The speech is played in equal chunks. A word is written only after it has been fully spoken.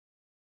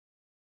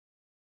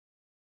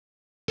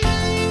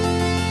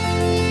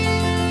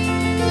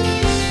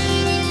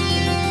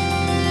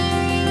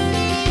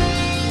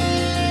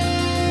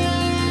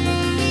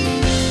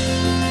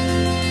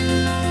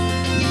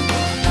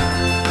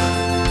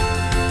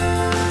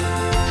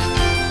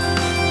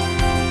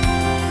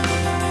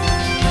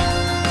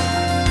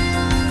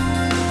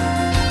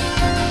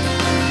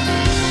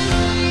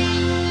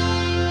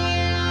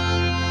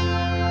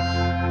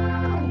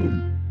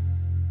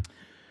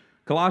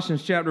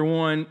Colossians chapter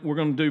 1, we're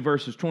going to do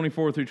verses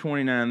 24 through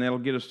 29. That'll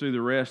get us through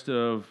the rest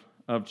of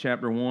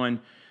chapter 1.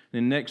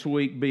 Then next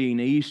week being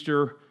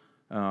Easter,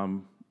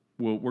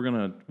 we're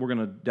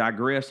gonna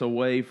digress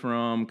away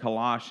from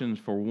Colossians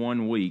for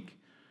 1 week.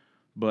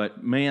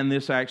 But man,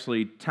 this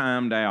actually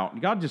timed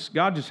out. God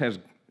just has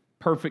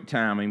perfect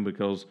timing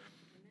because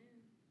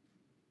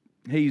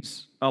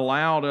He's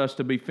allowed us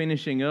to be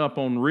finishing up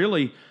on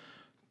really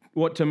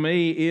what to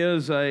me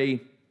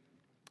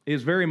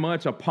is very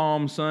much a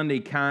Palm Sunday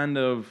kind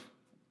of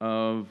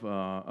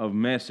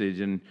message.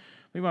 And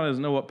anybody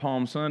doesn't know what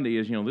Palm Sunday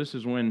is, this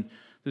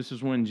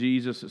is when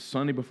Jesus, it's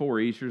Sunday before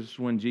Easter, this is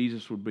when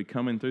Jesus would be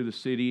coming through the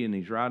city and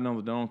He's riding on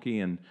the donkey,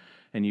 and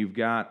you've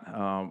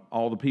got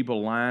all the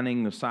people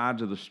lining the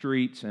sides of the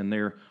streets, and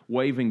they're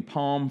waving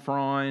palm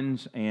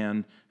fronds,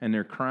 and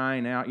they're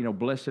crying out,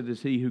 blessed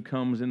is he who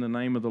comes in the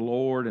name of the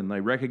Lord, and they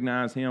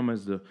recognize Him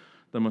as the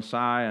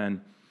Messiah,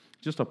 and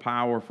just a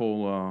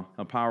powerful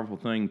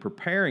thing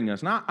preparing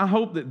us. And I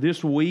hope that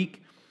this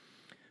week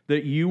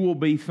that you will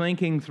be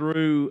thinking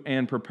through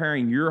and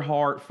preparing your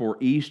heart for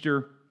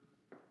Easter,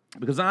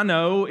 because I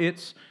know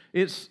it's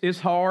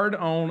hard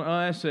on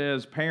us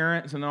as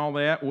parents and all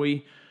that.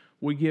 We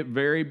get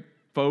very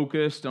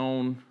focused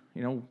on,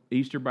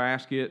 Easter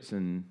baskets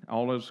and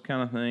all those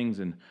kind of things.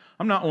 And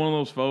I'm not one of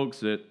those folks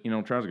that,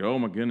 tries to go, oh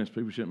my goodness,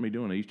 people shouldn't be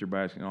doing an Easter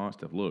basket and all that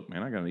stuff. Look,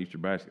 man, I got an Easter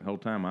basket the whole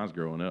time I was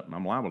growing up, and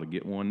I'm liable to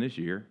get one this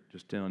year,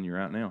 just telling you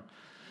right now.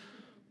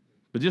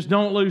 But just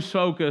don't lose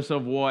focus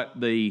of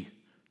what the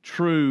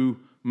true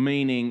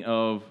meaning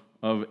of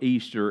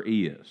Easter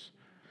is.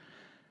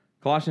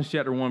 Colossians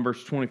chapter 1,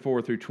 verse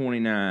 24 through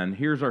 29.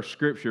 Here's our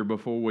scripture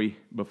before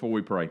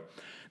we pray.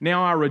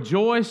 Now I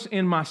rejoice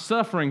in my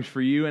sufferings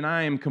for you, and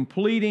I am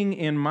completing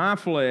in my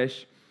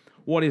flesh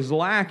what is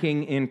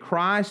lacking in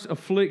Christ's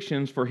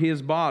afflictions for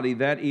His body,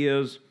 that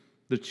is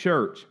the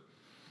church.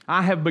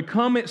 I have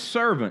become its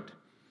servant,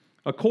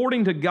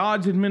 according to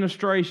God's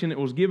administration. It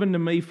was given to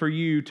me for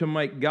you to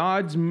make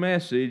God's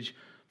message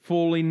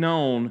fully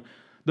known,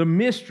 the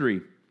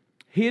mystery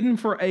hidden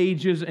for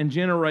ages and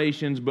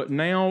generations, but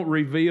now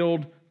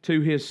revealed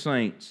to His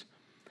saints.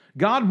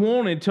 God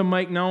wanted to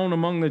make known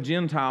among the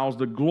Gentiles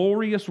the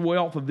glorious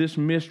wealth of this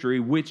mystery,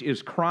 which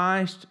is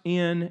Christ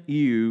in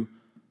you,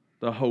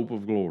 the hope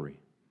of glory.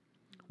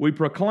 We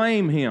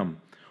proclaim Him,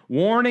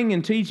 warning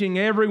and teaching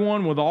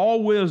everyone with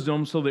all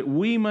wisdom, so that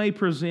we may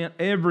present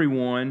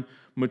everyone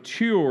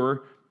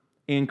mature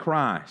in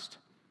Christ.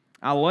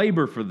 I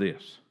labor for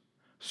this,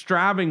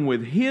 striving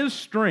with His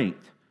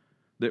strength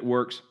that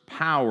works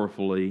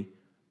powerfully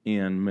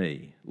in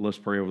me. Let's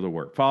pray over the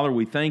Word. Father,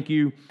 we thank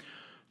You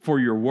for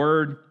Your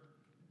Word.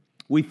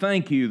 We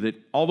thank You that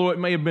although it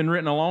may have been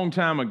written a long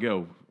time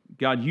ago,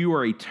 God, You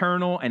are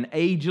eternal and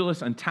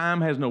ageless, and time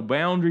has no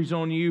boundaries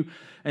on You.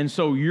 And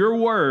so Your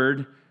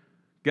Word,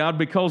 God,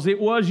 because it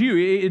was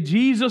You,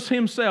 Jesus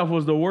Himself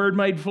was the Word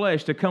made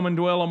flesh to come and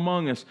dwell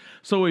among us.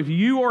 So if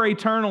You are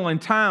eternal and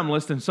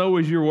timeless, then so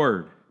is Your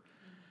Word.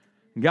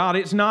 God,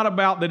 it's not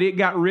about that it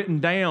got written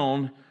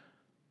down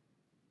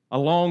a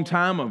long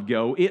time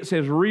ago. It's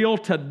as real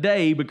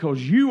today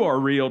because You are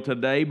real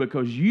today,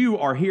 because You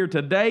are here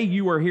today,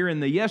 You are here in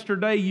the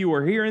yesterday, You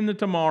are here in the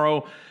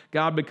tomorrow,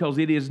 God, because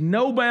it is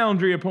no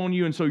boundary upon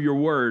You, and so Your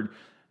Word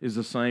is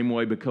the same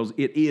way because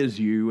it is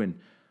You. And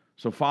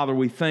so, Father,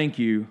 we thank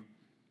You.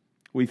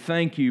 We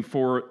thank You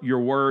for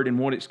Your Word and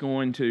what it's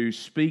going to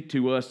speak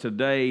to us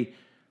today.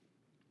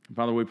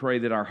 Father, we pray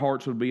that our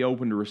hearts would be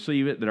open to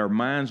receive it, that our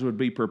minds would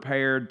be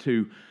prepared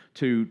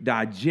to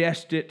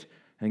digest it,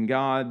 and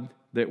God,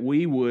 that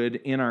we would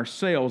in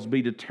ourselves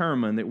be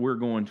determined that we're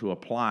going to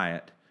apply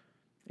it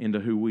into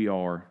who we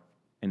are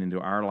and into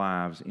our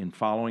lives in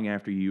following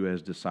after You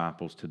as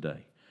disciples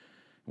today.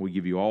 We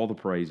give You all the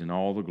praise and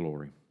all the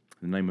glory.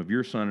 In the name of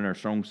Your Son and our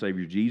strong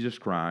Savior, Jesus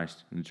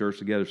Christ, and the church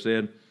together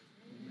said,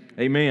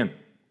 Amen.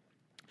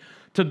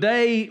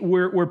 Today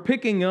we're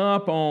picking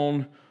up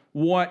on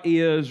what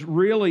is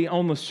really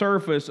on the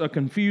surface a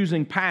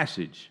confusing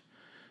passage,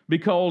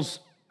 because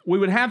we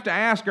would have to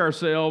ask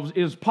ourselves,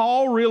 is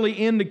Paul really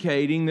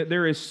indicating that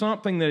there is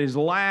something that is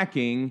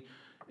lacking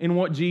in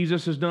what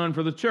Jesus has done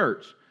for the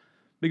church?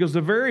 Because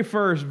the very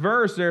first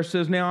verse there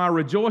says, now I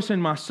rejoice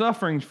in my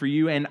sufferings for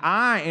you, and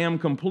I am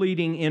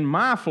completing in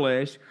my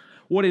flesh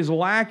what is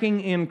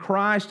lacking in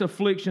Christ's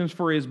afflictions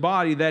for His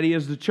body, that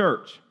is the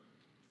church.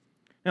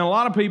 And a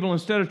lot of people,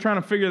 instead of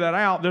trying to figure that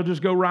out, they'll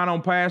just go right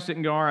on past it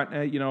and go, all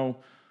right,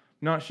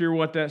 not sure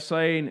what that's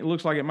saying. It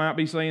looks like it might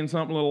be saying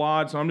something a little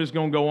odd, so I'm just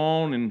going to go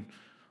on and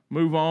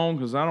move on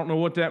because I don't know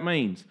what that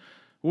means.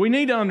 We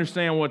need to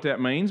understand what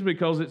that means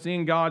because it's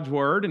in God's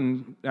Word,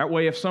 and that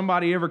way if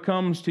somebody ever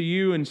comes to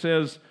you and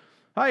says,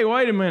 hey,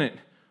 wait a minute,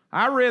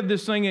 I read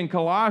this thing in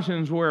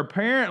Colossians where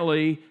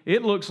apparently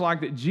it looks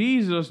like that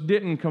Jesus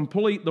didn't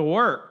complete the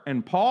work,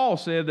 and Paul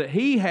said that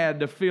He had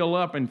to fill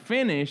up and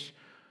finish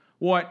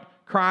what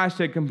Christ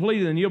had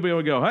completed, and you'll be able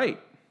to go, hey,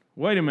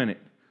 wait a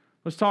minute,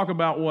 let's talk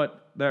about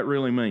what that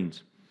really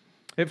means.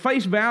 At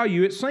face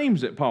value, it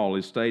seems that Paul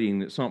is stating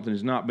that something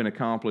has not been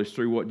accomplished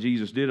through what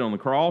Jesus did on the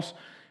cross,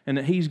 and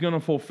that He's going to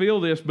fulfill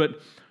this.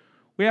 But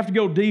we have to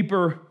go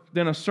deeper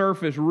than a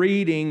surface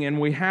reading, and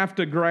we have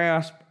to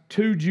grasp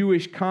two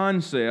Jewish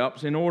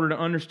concepts in order to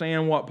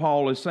understand what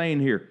Paul is saying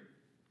here.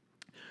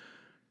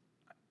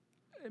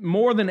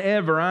 More than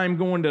ever, I'm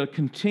going to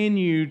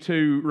continue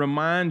to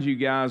remind you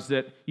guys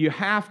that you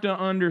have to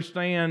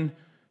understand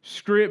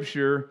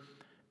Scripture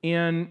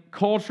in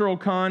cultural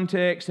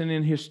context and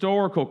in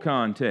historical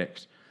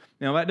context.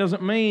 Now, that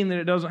doesn't mean that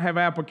it doesn't have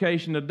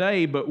application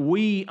today, but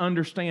we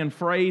understand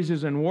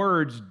phrases and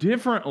words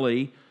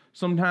differently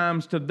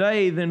sometimes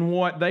today than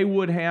what they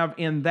would have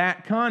in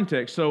that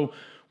context. So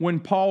when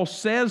Paul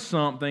says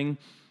something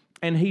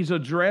and he's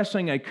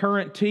addressing a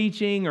current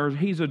teaching or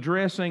he's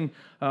addressing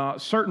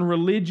certain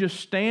religious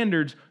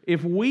standards,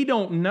 if we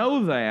don't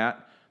know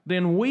that,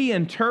 then we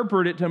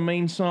interpret it to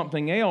mean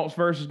something else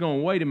versus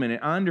going, wait a minute,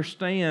 I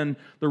understand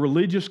the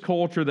religious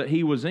culture that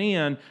he was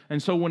in,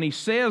 and so when he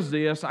says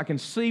this, I can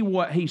see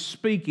what he's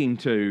speaking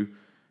to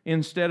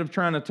instead of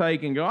trying to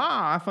take and go,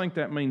 I think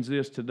that means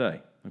this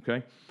today,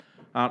 okay?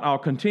 I'll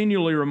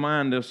continually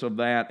remind us of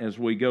that as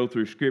we go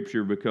through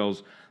Scripture,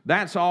 because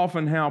that's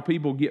often how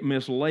people get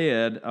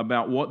misled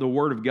about what the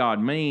Word of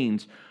God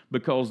means,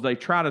 because they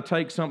try to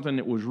take something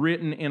that was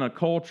written in a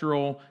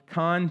cultural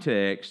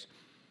context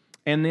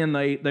and then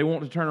they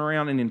want to turn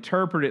around and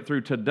interpret it through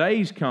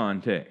today's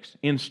context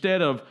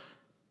instead of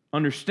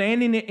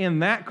understanding it in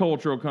that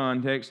cultural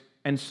context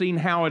and seeing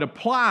how it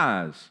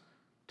applies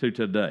to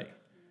today.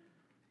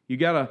 You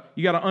gotta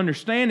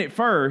understand it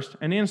first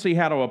and then see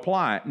how to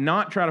apply it,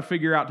 not try to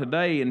figure out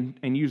today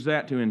and use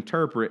that to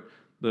interpret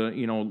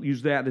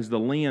use that as the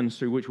lens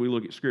through which we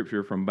look at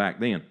Scripture from back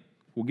then.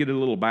 We'll get it a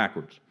little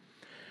backwards.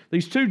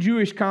 These two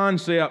Jewish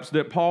concepts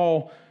that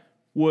Paul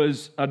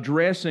was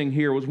addressing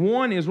here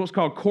one is what's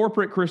called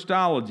corporate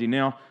Christology.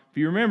 Now, if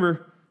you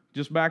remember,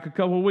 just back a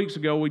couple of weeks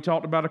ago, we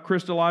talked about a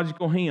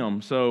Christological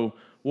hymn. So,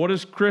 what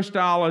is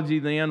Christology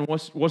then?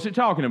 What's it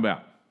talking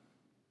about?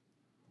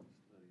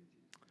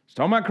 It's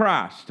talking about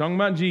Christ. It's talking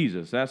about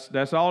Jesus.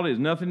 That's all it is.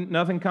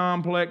 Nothing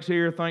complex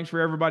here. Thanks for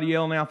everybody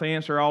yelling out the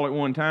answer all at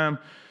one time.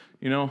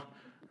 Your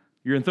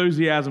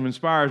enthusiasm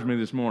inspires me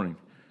this morning.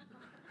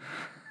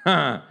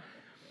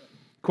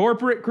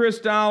 Corporate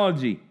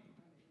Christology.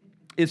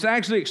 It's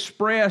actually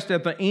expressed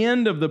at the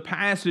end of the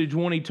passage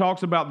when he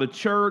talks about the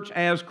church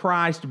as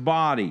Christ's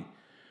body.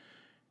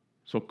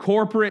 So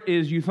corporate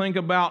is, you think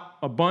about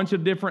a bunch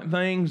of different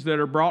things that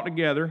are brought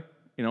together.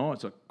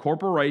 It's a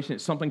corporation.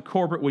 It's something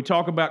corporate. We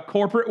talk about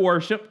corporate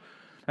worship.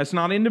 That's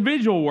not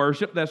individual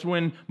worship. That's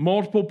when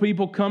multiple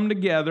people come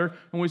together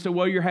and we say,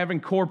 well, you're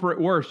having corporate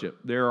worship.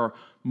 There are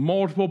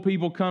multiple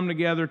people come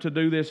together to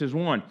do this as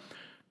one.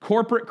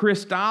 Corporate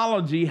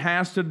Christology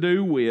has to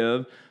do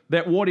with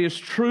that what is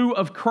true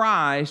of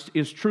Christ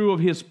is true of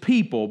His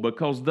people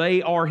because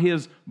they are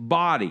His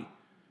body.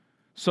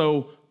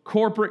 So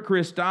corporate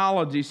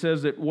Christology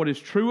says that what is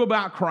true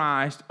about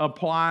Christ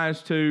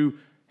applies to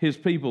His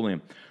people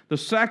then. The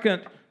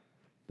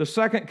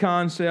second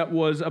concept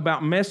was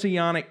about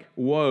messianic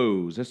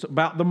woes. It's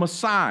about the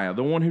Messiah,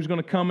 the one who's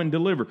going to come and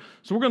deliver.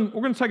 So we're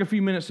going to take a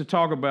few minutes to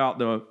talk about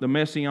the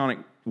messianic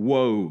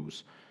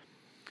woes.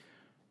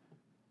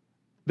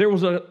 There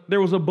was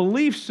a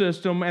belief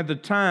system at the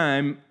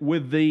time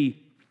with the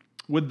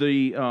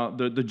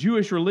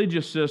Jewish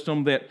religious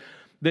system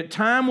that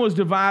time was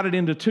divided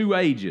into two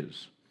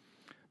ages.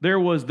 There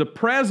was the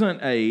present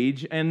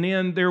age, and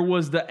then there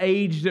was the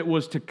age that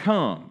was to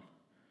come.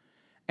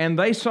 And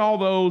they saw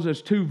those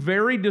as two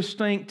very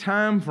distinct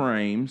time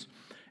frames,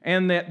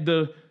 and that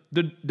the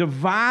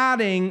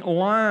dividing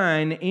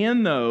line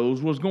in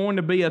those was going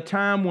to be a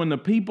time when the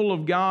people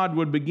of God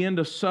would begin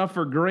to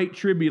suffer great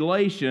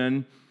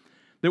tribulation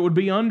that would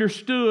be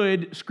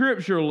understood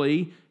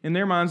scripturally in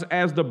their minds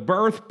as the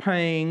birth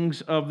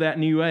pangs of that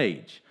new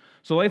age.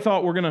 So they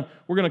thought we're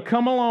gonna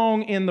come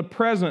along in the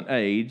present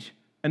age,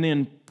 and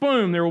then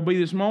boom, there will be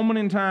this moment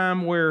in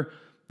time where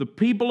the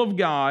people of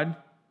God,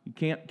 you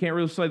can't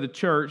really say the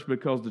church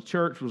because the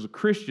church was a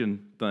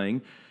Christian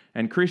thing,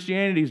 and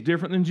Christianity is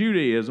different than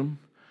Judaism.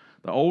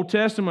 The Old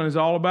Testament is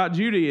all about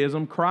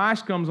Judaism.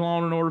 Christ comes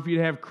along in order for you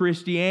to have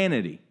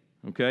Christianity,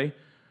 okay?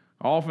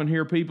 I often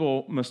hear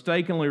people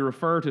mistakenly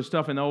refer to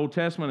stuff in the Old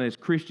Testament as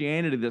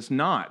Christianity that's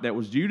not. That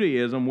was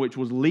Judaism, which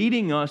was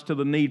leading us to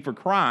the need for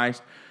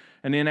Christ.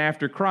 And then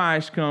after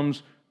Christ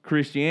comes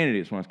Christianity.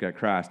 It's when it's got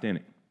Christ in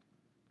it.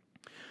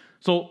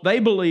 So they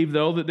believe,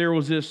 though, that there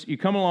was this, you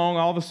come along,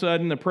 all of a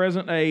sudden, the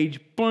present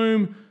age,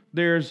 boom,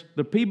 there's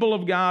the people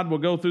of God will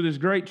go through this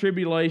great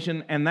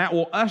tribulation, and that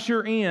will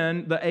usher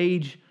in the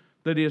age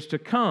that is to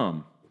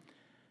come.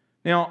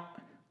 Now,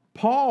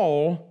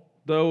 Paul,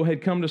 though,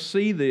 had come to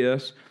see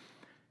this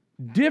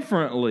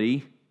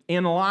differently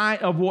in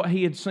light of what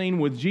he had seen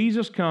with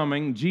Jesus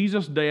coming,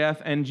 Jesus'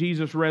 death, and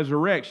Jesus'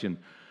 resurrection.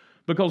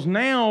 Because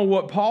now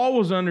what Paul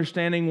was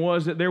understanding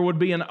was that there would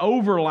be an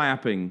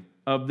overlapping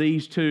of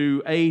these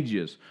two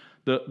ages.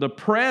 The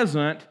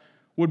present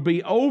would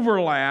be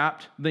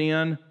overlapped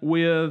then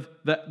with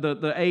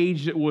the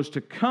age that was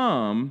to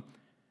come,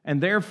 And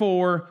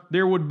therefore,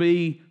 there would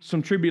be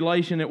some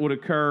tribulation that would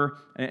occur.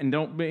 And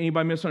don't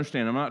anybody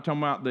misunderstand. I'm not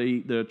talking about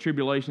the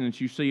tribulation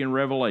that you see in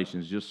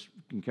Revelations, just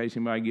in case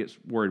anybody gets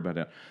worried about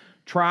that.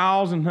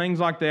 Trials and things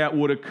like that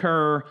would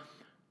occur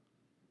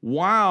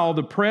while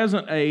the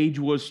present age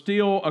was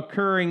still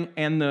occurring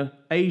and the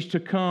age to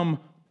come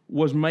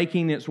was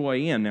making its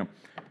way in. Now,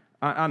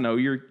 I know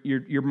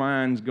your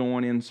mind's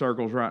going in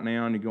circles right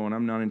now, and you're going,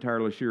 I'm not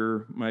entirely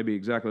sure maybe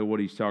exactly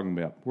what he's talking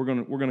about. We're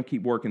gonna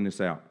keep working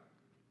this out.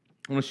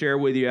 I want to share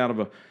with you out of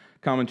a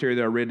commentary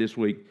that I read this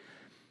week.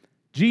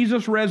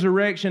 Jesus'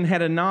 resurrection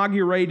had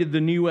inaugurated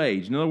the new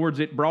age. In other words,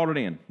 it brought it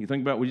in. You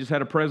think about it, we just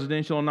had a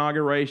presidential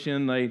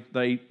inauguration.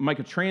 They make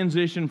a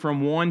transition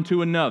from one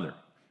to another.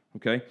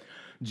 Okay?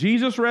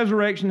 Jesus'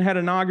 resurrection had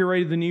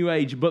inaugurated the new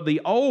age, but the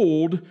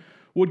old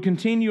would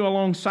continue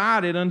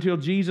alongside it until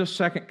Jesus'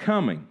 second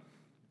coming.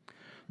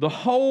 The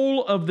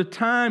whole of the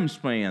time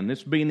span,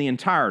 this being the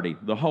entirety,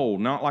 the whole,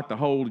 not like the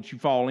hole that you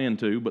fall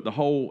into, but the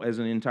whole as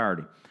an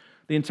entirety.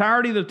 The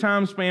entirety of the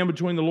time span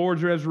between the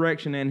Lord's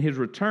resurrection and His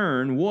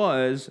return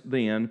was,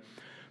 then,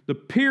 the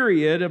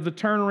period of the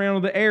turnaround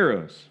of the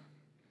eras.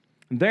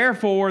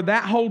 Therefore,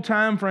 that whole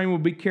time frame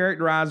would be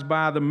characterized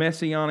by the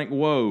messianic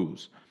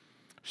woes.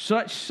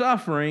 Such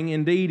suffering,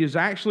 indeed, is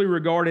actually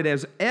regarded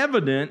as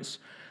evidence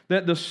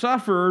that the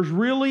sufferers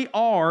really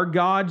are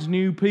God's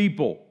new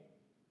people.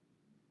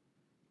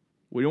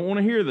 We don't want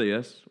to hear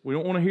this. We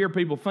don't want to hear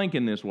people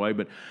thinking this way,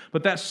 but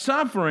that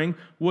suffering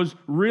was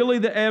really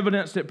the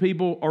evidence that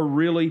people are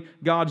really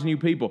God's new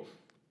people.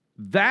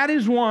 That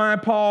is why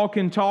Paul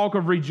can talk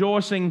of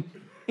rejoicing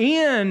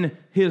in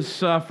his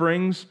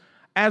sufferings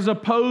as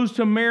opposed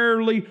to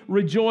merely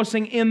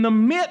rejoicing in the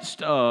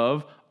midst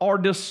of or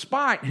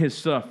despite his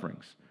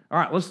sufferings. All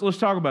right, let's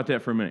talk about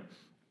that for a minute.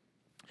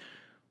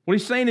 What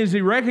he's saying is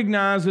he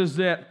recognizes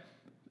that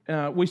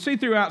we see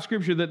throughout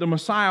Scripture that the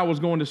Messiah was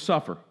going to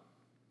suffer.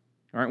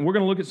 All right, and we're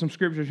going to look at some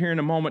scriptures here in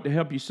a moment to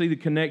help you see the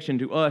connection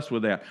to us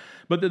with that.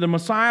 But that the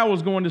Messiah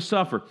was going to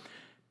suffer.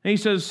 And he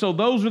says, so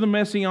those are the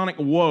messianic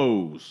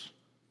woes.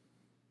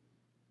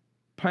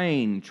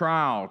 Pain,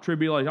 trial,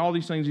 tribulation, all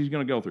these things he's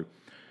going to go through.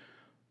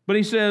 But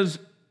he says,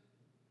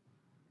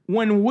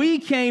 when we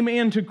came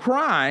into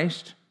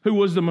Christ, who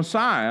was the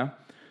Messiah,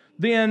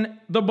 then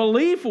the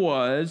belief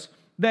was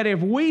that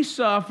if we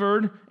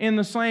suffered in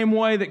the same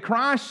way that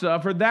Christ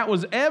suffered, that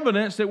was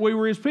evidence that we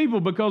were His people.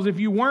 Because if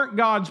you weren't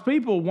God's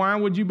people, why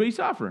would you be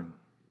suffering?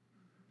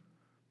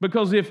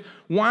 Because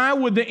why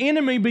would the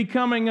enemy be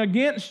coming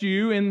against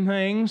you in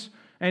things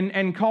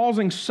and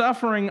causing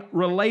suffering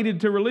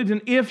related to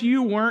religion if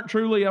you weren't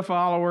truly a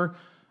follower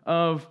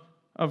of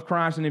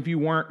Christ and if you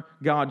weren't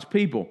God's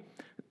people?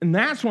 And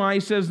that's why he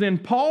says, then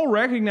Paul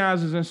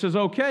recognizes and says,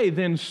 okay,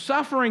 then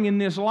suffering in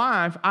this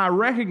life I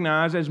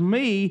recognize as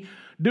me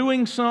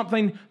doing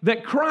something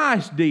that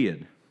Christ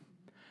did.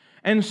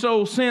 And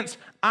so since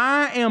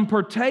I am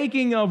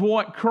partaking of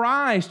what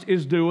Christ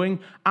is doing,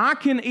 I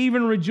can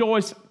even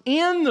rejoice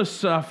in the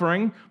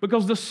suffering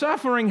because the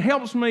suffering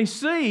helps me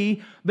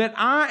see that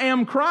I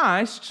am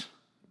Christ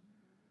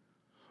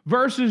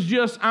versus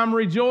just I'm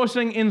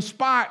rejoicing in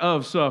spite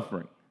of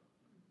suffering.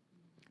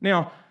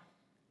 Now,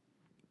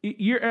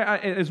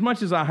 as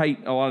much as I hate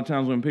a lot of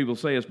times when people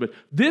say this, but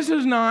this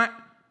is not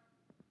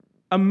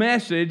a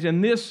message,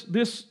 and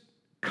this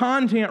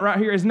content right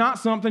here is not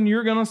something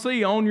you're going to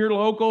see on your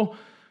local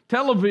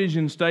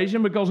television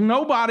station because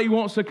nobody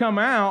wants to come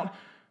out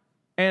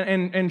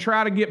and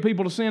try to get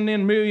people to send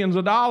in millions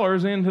of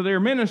dollars into their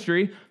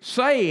ministry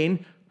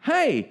saying,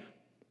 hey,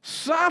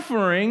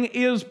 suffering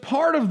is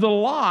part of the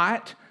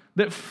lot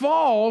that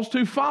falls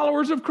to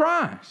followers of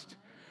Christ.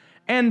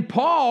 And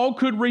Paul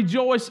could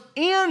rejoice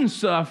in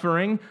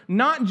suffering,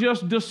 not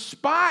just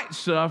despite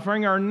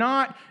suffering, or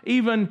not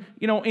even,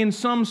 in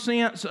some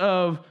sense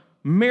of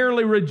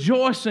merely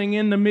rejoicing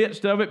in the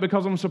midst of it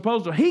because I'm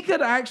supposed to. He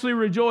could actually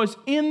rejoice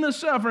in the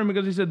suffering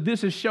because he said,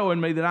 this is showing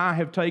me that I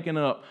have taken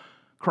up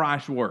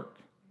Christ's work.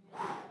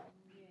 Whew.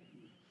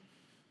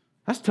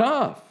 That's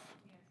tough.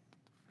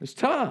 It's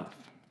tough.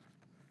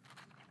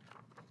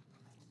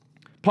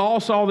 Paul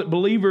saw that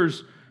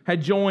believers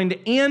had joined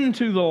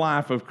into the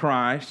life of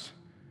Christ,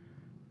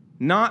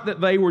 not that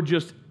they were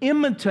just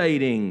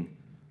imitating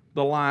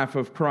the life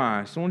of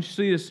Christ. I want you to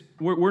see this.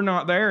 We're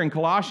not there in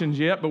Colossians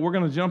yet, but we're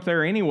going to jump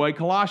there anyway.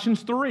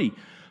 Colossians 3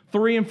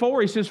 and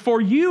 4, he says,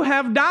 for you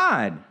have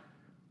died,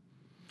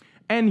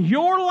 and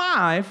your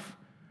life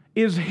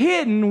is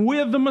hidden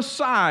with the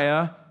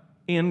Messiah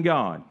in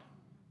God.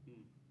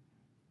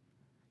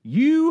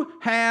 You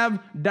have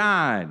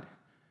died,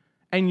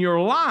 and your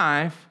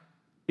life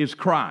is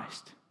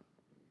Christ.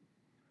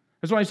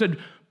 That's why he said,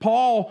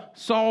 Paul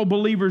saw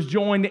believers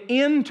joined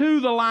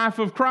into the life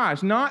of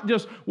Christ. Not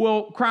just,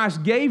 well,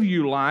 Christ gave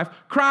you life.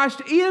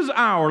 Christ is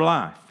our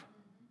life.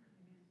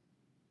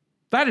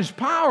 That is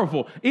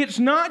powerful. It's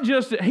not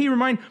just that He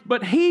remained,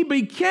 but He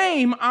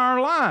became our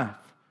life.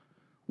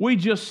 We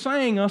just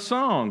sang a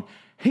song.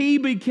 He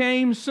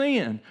became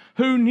sin,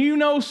 who knew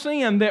no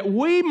sin, that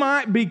we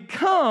might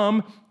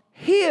become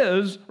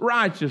His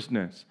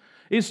righteousness.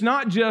 It's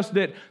not just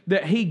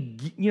that he,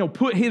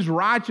 put his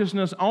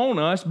righteousness on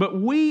us,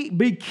 but we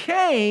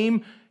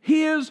became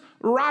his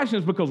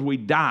righteousness because we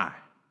die.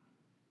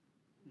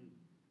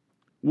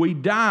 We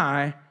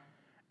die,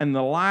 and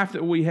the life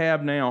that we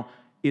have now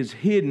is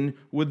hidden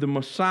with the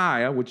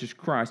Messiah, which is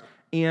Christ,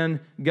 in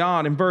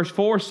God. And verse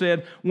 4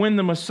 said, when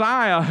the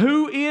Messiah,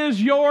 who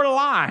is your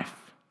life,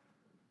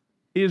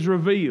 is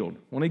revealed,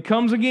 when he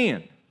comes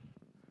again.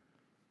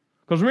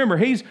 Because remember,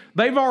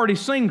 they've already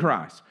seen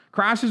Christ.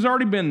 Christ has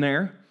already been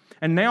there,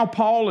 and now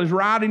Paul is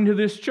writing to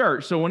this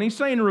church. So when he's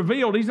saying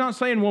revealed, he's not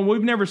saying, well,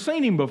 we've never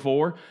seen him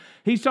before.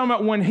 He's talking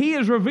about when he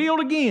is revealed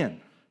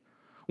again.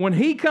 When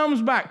he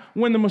comes back,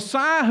 when the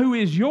Messiah who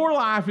is your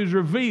life is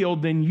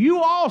revealed, then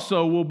you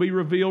also will be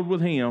revealed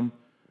with him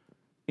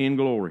in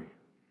glory.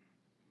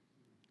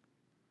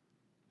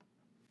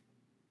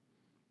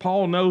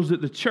 Paul knows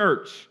that the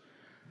church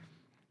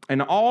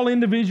and all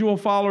individual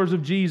followers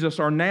of Jesus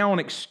are now an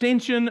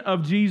extension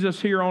of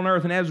Jesus here on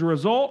earth. And as a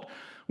result,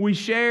 we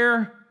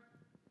share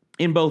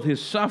in both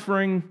his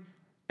suffering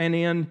and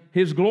in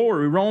his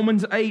glory.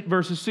 Romans 8,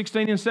 verses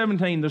 16 and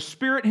 17, the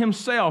Spirit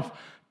himself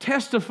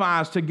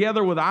testifies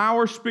together with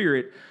our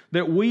spirit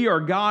that we are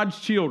God's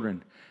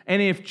children.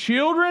 And if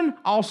children,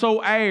 also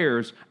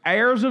heirs,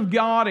 heirs of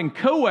God and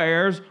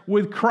co-heirs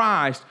with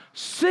Christ,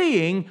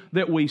 seeing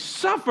that we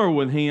suffer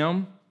with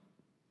him,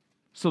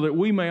 so that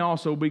we may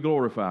also be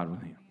glorified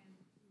with him.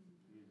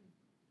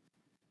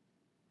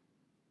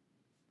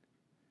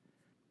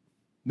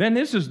 Then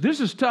this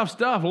is tough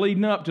stuff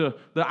leading up to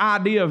the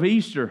idea of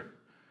Easter.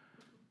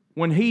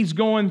 When he's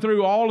going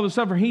through all of the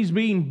suffering, he's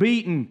being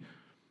beaten,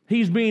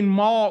 he's being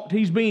mocked,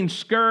 he's being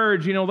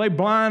scourged. They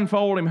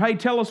blindfold him. Hey,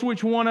 tell us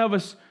which one of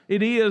us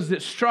it is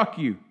that struck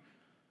you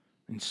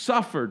and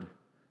suffered.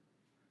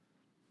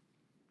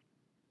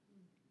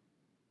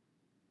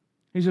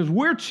 He says,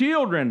 we're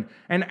children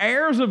and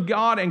heirs of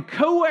God and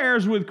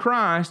co-heirs with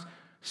Christ,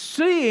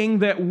 seeing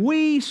that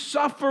we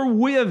suffer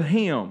with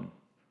him,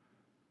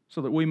 so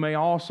that we may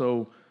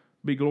also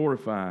be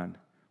glorified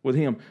with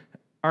him.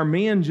 Our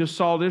men just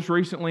saw this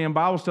recently in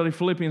Bible study,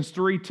 Philippians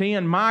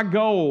 3:10. My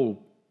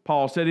goal,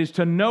 Paul said, is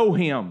to know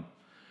him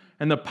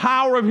and the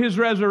power of his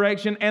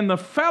resurrection and the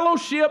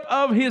fellowship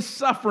of his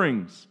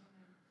sufferings,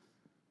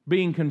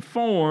 being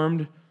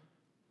conformed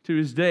to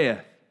his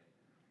death.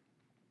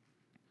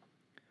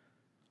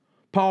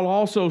 Paul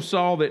also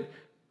saw that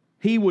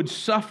he would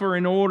suffer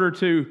in order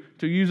to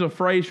use a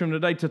phrase from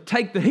today, to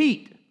take the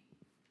heat,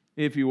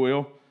 if you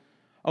will,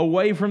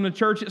 away from the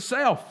church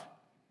itself.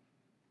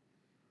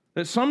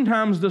 That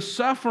sometimes the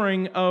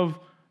suffering of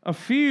a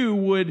few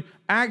would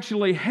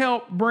actually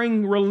help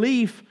bring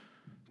relief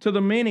to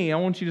the many. I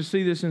want you to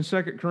see this in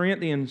 2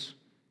 Corinthians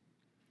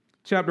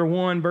chapter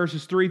 1,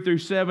 verses 3 through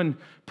 7.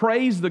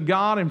 Praise the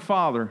God and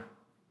Father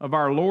of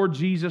our Lord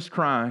Jesus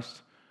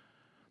Christ,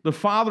 the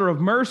Father of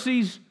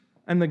mercies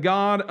and the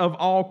God of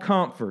all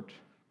comfort.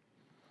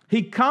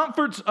 He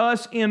comforts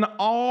us in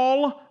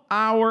all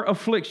our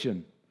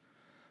affliction,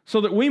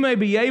 so that we may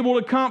be able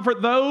to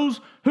comfort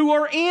those who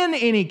are in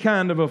any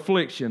kind of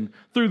affliction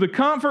through the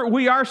comfort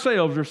we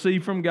ourselves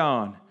receive from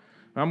God.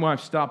 I'm going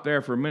to stop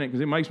there for a minute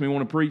because it makes me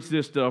want to preach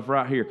this stuff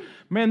right here.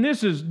 Man,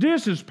 this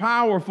is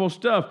powerful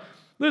stuff.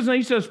 Listen,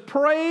 he says,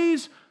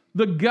 praise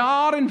the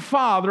God and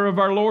Father of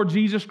our Lord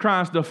Jesus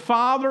Christ, the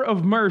Father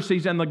of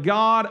mercies and the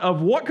God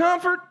of what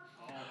comfort?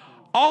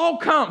 All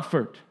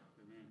comfort.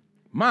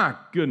 My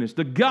goodness,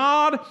 the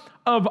God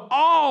of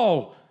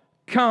all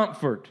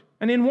comfort.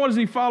 And then what does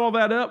he follow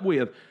that up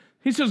with?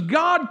 He says,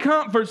 God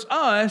comforts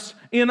us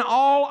in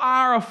all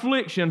our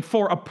affliction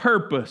for a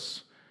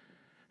purpose.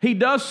 He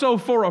does so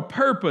for a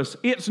purpose.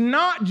 It's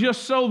not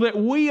just so that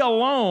we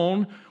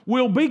alone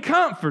will be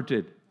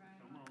comforted.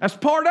 That's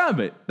part of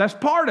it. That's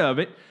part of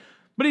it.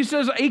 But he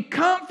says he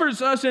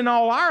comforts us in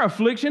all our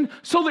affliction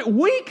so that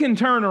we can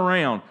turn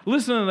around.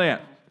 Listen to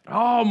that.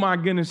 Oh my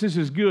goodness, this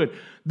is good.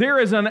 There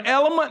is an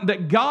element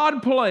that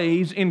God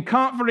plays in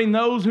comforting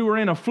those who are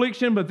in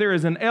affliction, but there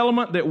is an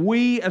element that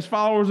we as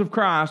followers of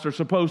Christ are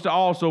supposed to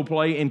also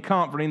play in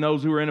comforting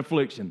those who are in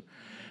affliction.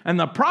 And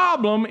the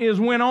problem is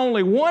when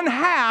only one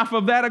half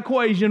of that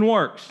equation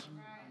works.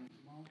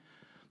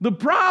 The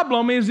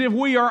problem is if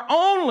we are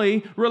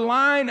only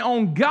relying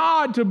on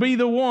God to be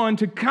the one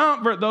to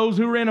comfort those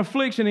who are in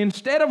affliction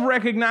instead of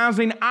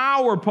recognizing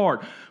our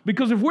part.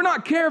 Because if we're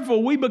not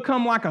careful, we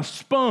become like a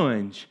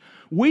sponge.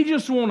 We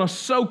just want to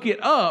soak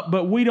it up,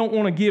 but we don't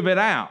want to give it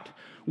out.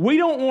 We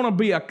don't want to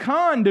be a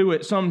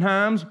conduit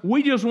sometimes.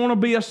 We just want to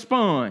be a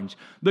sponge.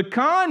 The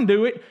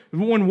conduit,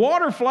 when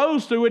water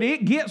flows through it,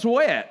 it gets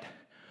wet.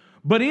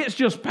 But it's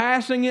just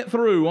passing it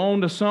through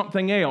onto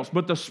something else.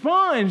 But the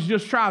sponge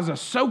just tries to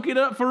soak it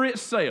up for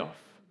itself.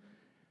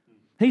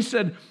 He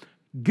said,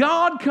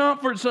 God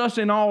comforts us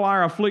in all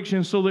our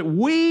afflictions so that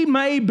we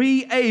may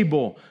be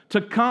able to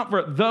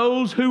comfort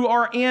those who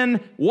are in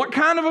what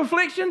kind of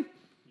affliction?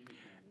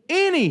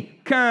 Any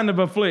kind of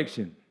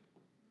affliction.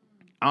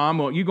 You're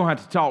going to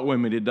have to talk with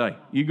me today.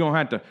 You're going to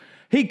have to.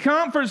 He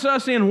comforts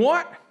us in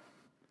what?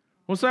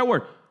 What's that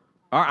word?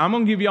 All right, I'm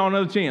going to give y'all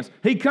another chance.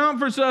 He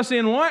comforts us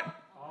in what?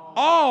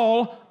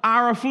 all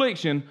our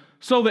affliction,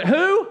 so that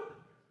who?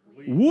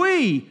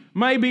 We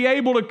may be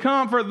able to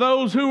comfort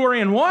those who are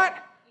in what?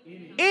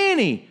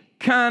 Any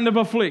kind of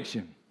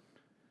affliction.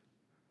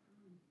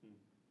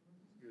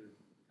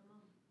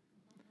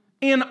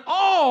 In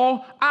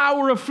all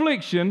our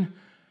affliction,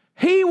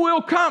 He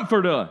will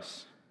comfort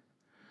us,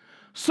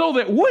 so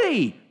that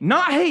we,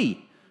 not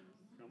He,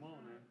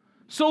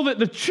 so that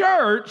the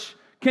church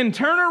can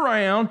turn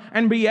around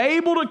and be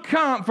able to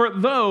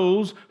comfort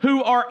those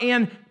who are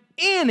in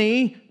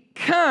any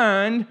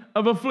kind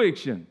of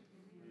affliction.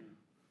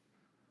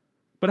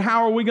 But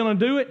how are we going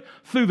to do it?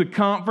 Through the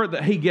comfort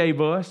that He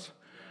gave us.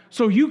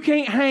 So you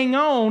can't hang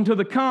on to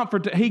the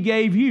comfort that He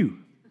gave you.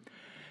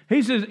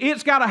 He says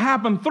it's got to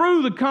happen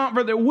through the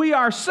comfort that we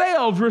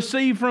ourselves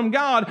receive from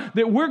God,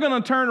 that we're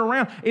going to turn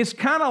around. It's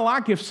kind of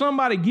like if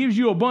somebody gives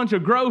you a bunch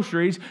of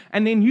groceries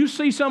and then you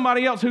see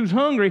somebody else who's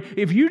hungry.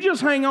 If you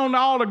just hang on to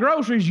all the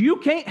groceries, you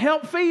can't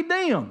help feed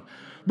them.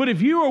 But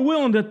if you are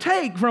willing to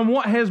take from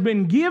what has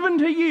been given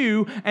to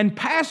you and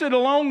pass it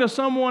along to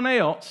someone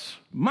else,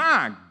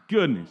 my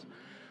goodness,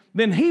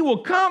 then He will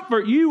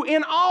comfort you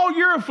in all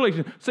your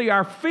affliction. See,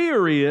 our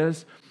fear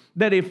is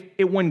that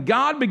when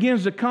God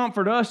begins to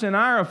comfort us in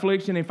our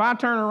affliction, if I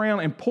turn around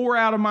and pour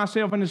out of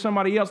myself into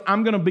somebody else,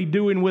 I'm going to be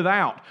doing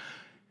without.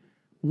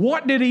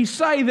 What did He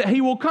say that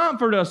He will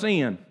comfort us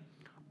in?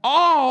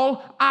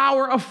 All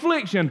our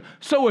affliction.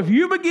 So if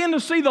you begin to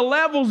see the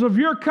levels of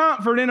your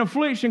comfort in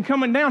affliction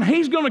coming down,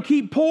 He's going to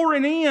keep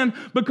pouring in,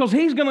 because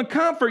He's going to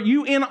comfort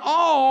you in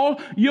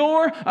all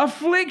your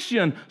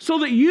affliction, so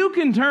that you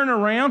can turn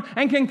around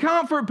and can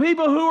comfort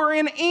people who are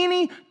in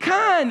any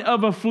kind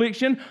of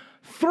affliction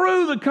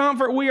through the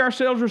comfort we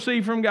ourselves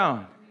receive from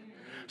God.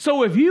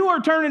 So if you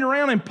are turning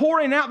around and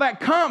pouring out that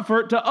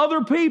comfort to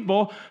other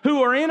people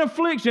who are in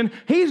affliction,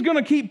 He's going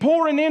to keep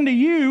pouring into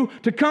you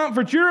to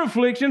comfort your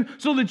affliction,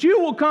 so that you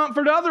will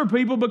comfort other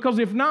people, because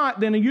if not,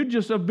 then you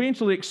just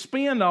eventually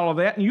expend all of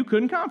that and you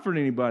couldn't comfort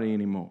anybody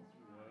anymore.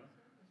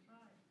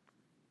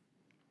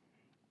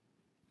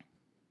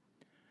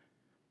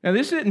 Now,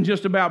 this isn't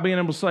just about being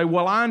able to say,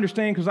 well, I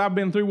understand because I've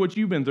been through what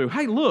you've been through.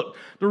 Hey, look,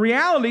 the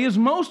reality is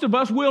most of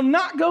us will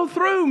not go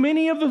through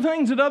many of the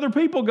things that other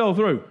people go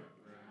through.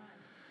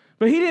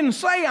 But He didn't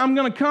say, I'm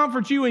going to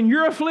comfort you in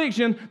your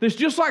affliction that's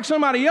just like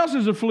somebody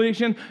else's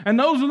affliction, and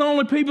those are the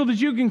only people that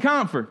you can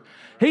comfort.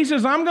 He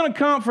says, I'm going to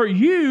comfort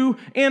you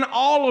in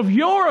all of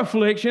your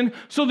affliction,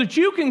 so that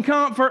you can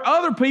comfort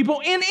other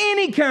people in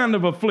any kind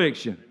of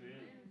affliction.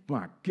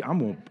 My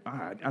God,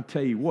 I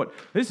tell you what,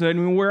 this isn't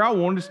even where I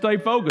wanted to stay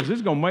focused. This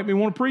is going to make me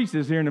want to preach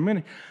this here in a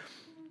minute.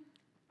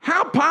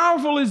 How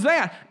powerful is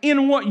that?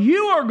 In what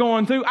you are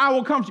going through, I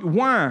will comfort you.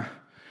 Why?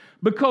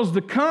 Because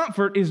the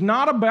comfort is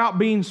not about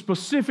being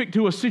specific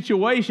to a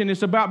situation.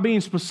 It's about being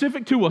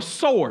specific to a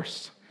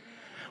source.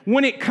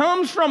 When it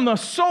comes from the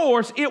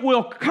source, it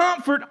will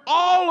comfort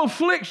all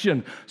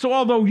affliction. So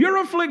although your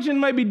affliction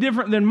may be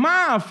different than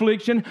my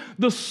affliction,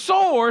 the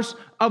source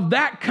of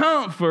that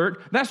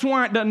comfort, that's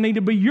why it doesn't need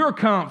to be your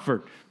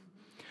comfort.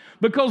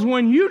 Because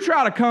when you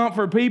try to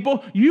comfort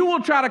people, you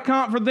will try to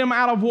comfort them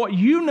out of what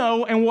you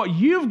know and what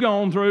you've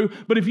gone through.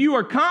 But if you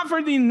are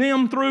comforting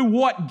them through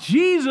what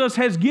Jesus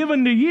has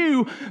given to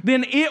you,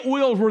 then it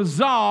will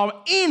resolve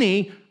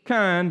any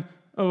kind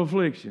of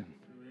affliction.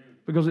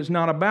 Because it's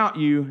not about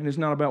you and it's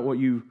not about what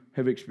you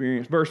have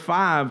experienced. Verse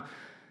 5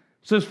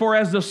 says, for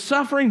as the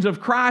sufferings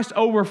of Christ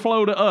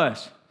overflow to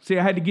us. See,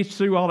 I had to get you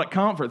through all that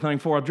comfort thing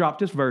before I dropped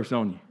this verse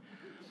on you.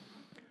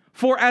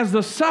 For as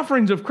the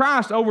sufferings of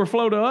Christ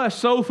overflow to us,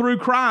 so through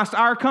Christ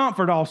our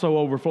comfort also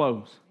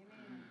overflows.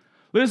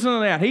 Listen to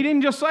that. He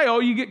didn't just say, oh,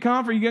 you get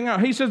comfort, you get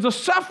comfort. He says the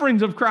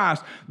sufferings of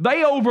Christ,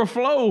 they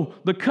overflow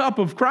the cup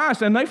of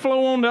Christ and they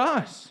flow on to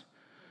us.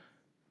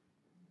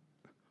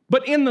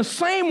 But in the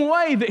same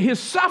way that His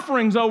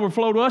sufferings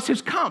overflow to us,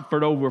 His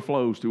comfort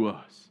overflows to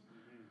us.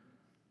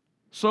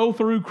 So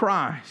through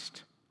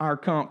Christ, our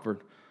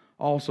comfort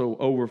also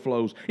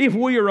overflows. If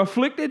we are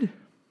afflicted,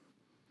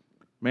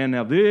 man,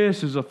 now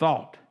this is a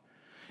thought.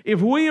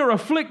 If we are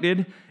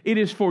afflicted, it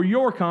is for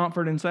your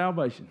comfort and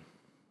salvation.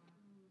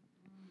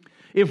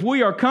 If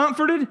we are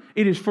comforted,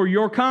 it is for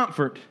your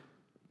comfort,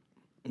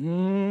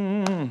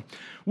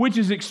 which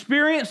is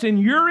experienced in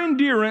your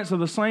endurance of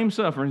the same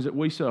sufferings that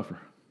we suffer.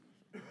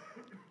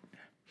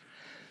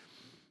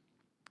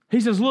 He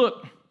says,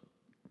 look,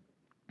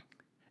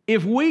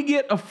 if we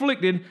get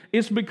afflicted,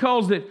 it's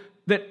because that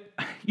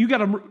you got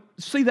to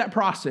see that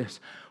process.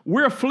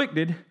 We're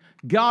afflicted,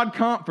 God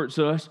comforts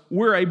us,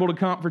 we're able to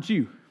comfort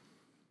you.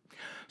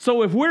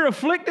 So if we're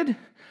afflicted,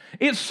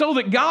 it's so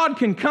that God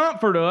can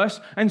comfort us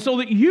and so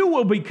that you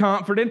will be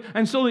comforted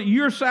and so that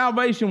your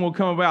salvation will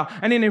come about.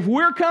 And then if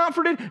we're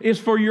comforted, it's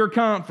for your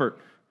comfort.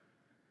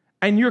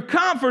 And your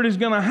comfort is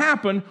going to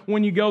happen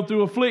when you go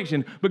through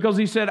affliction, because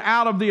He said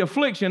out of the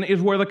affliction is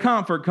where the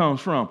comfort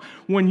comes from.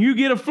 When you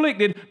get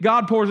afflicted,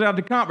 God pours out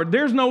the comfort.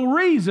 There's no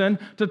reason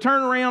to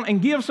turn around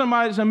and give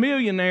somebody that's a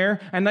millionaire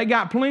and they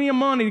got plenty of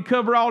money to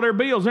cover all their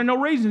bills. There's no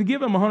reason to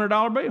give them a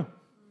 $100 bill.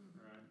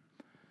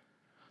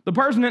 The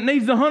person that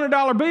needs the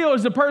 $100 bill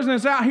is the person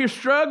that's out here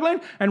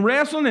struggling and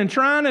wrestling and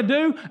trying to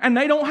do, and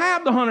they don't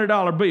have the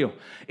 $100 bill.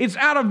 It's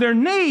out of their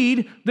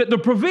need that the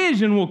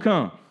provision will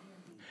come.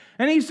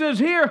 And he says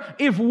here,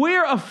 if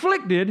we're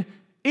afflicted,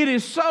 it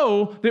is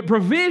so that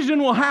provision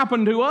will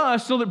happen to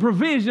us so that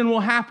provision will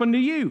happen to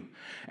you.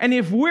 And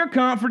if we're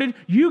comforted,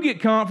 you get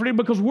comforted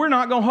because we're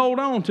not going to hold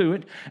on to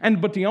it.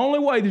 But the only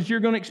way that you're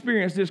going to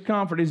experience this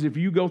comfort is if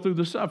you go through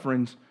the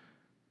sufferings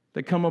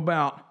that come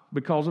about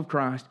because of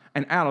Christ.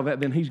 And out of that,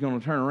 then he's going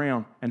to turn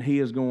around and he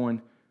is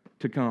going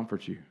to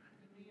comfort you.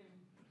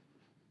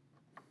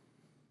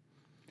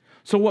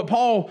 So what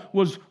Paul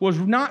was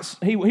not,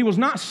 he was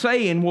not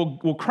saying,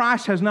 well,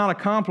 Christ has not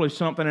accomplished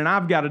something and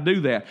I've got to do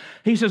that.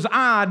 He says,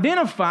 I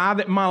identify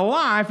that my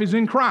life is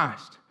in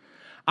Christ.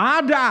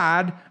 I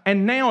died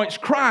and now it's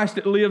Christ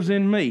that lives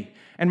in me.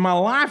 And my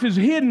life is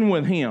hidden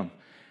with him.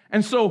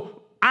 And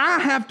so I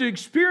have to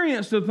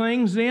experience the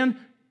things then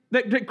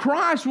that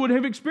Christ would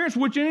have experienced,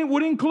 which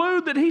would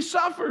include that he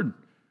suffered.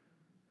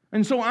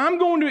 And so I'm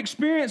going to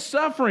experience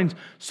sufferings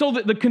so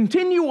that the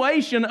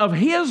continuation of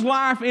his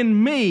life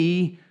in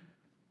me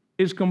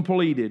is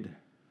completed.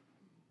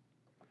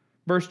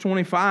 Verse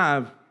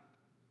 25.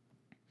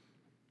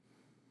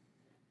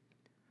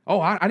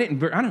 I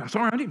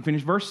didn't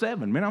finish verse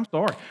 7. Man, I'm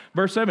sorry.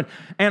 Verse 7.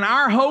 And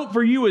our hope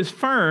for you is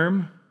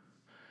firm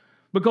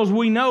because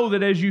we know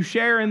that as you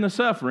share in the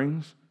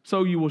sufferings,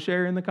 so you will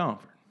share in the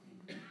comfort.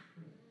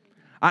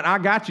 I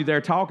got you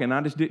there talking. I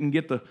just didn't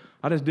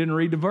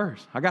read the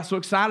verse. I got so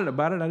excited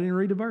about it, I didn't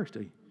read the verse to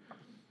you.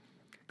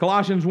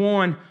 Colossians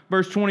 1,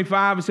 verse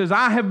 25, it says,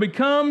 I have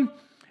become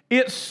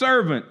its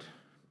servant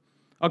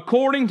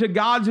according to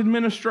God's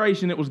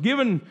administration that was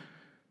given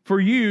for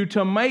you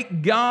to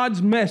make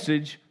God's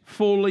message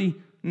fully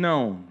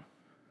known.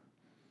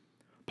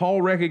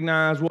 Paul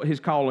recognized what his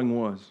calling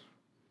was.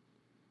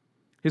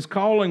 His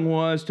calling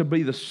was to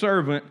be the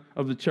servant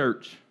of the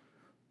church.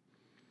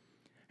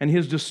 And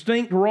his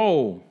distinct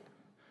role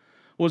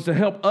was to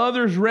help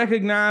others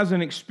recognize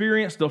and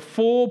experience the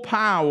full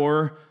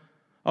power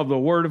of the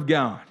Word of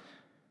God.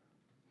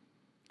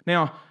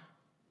 Now,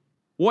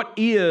 what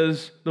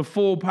is the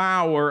full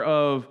power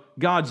of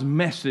God's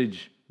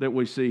message that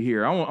we see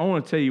here? I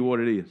want to tell you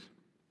what it is.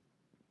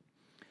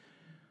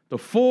 The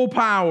full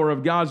power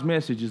of God's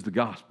message is the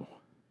gospel.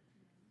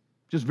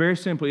 Just very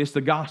simply, it's the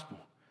gospel.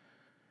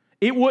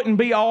 It wouldn't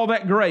be all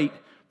that great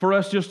for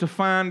us just to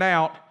find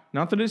out.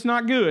 Not that it's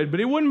not good,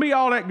 but it wouldn't be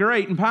all that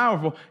great and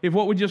powerful if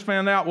what we just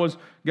found out was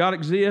God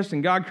exists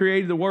and God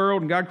created the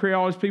world and God created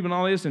all these people and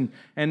all this and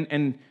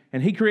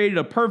He created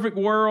a perfect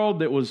world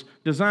that was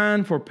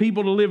designed for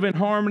people to live in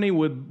harmony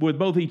with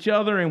both each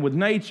other and with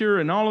nature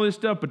and all of this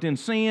stuff, but then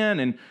sin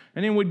and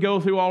then we'd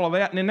go through all of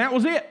that and then that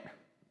was it.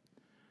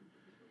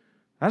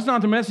 That's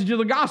not the message of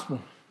the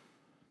gospel.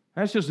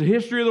 That's just the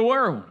history of the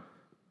world.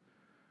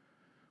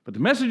 But the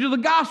message of the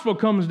gospel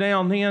comes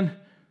down then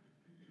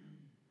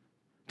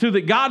to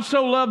that God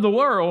so loved the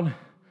world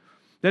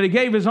that He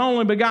gave His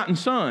only begotten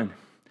Son,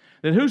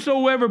 that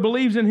whosoever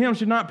believes in Him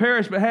should not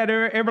perish but have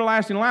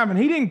everlasting life. And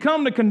He didn't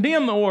come to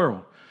condemn the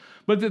world,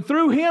 but that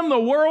through Him the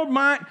world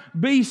might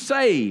be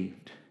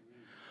saved.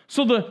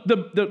 So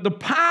the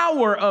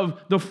power of,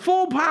 the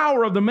full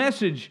power of the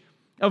message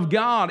of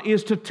God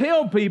is to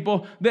tell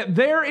people that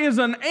there is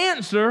an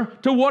answer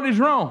to what is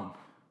wrong.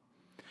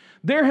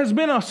 There has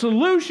been a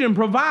solution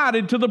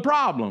provided to the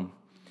problem.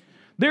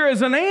 There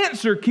is an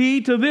answer key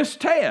to this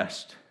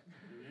test.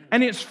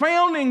 And it's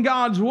found in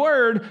God's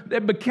Word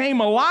that became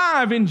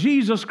alive in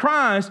Jesus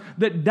Christ,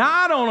 that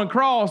died on a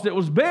cross, that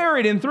was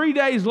buried, and 3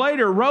 days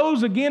later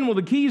rose again with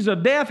the keys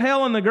of death,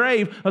 hell, and the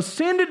grave,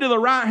 ascended to the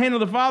right hand of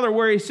the Father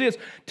where He sits,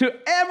 to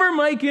ever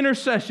make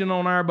intercession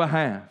on our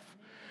behalf.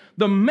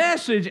 The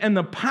message and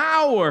the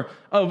power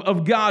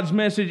of God's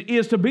message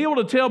is to be able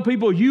to tell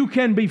people you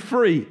can be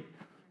free.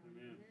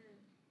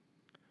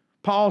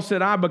 Paul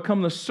said, I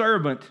become the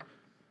servant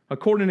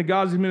according to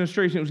God's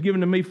administration. It was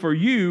given to me for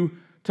you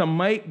to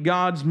make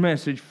God's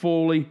message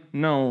fully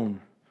known.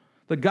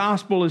 The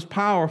gospel is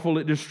powerful.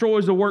 It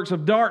destroys the works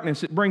of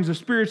darkness. It brings the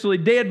spiritually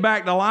dead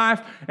back to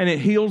life, and it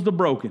heals the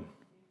broken.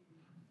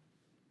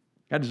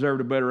 I deserved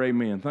a better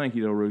amen. Thank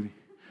you, though, Rudy.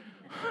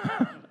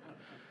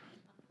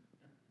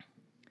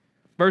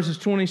 Verses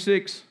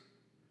 26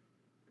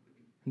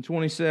 and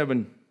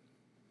 27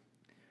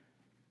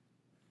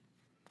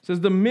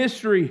 says, the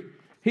mystery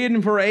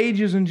hidden for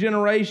ages and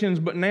generations,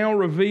 but now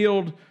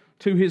revealed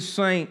to His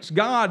saints.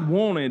 God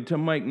wanted to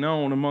make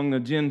known among the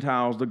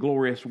Gentiles the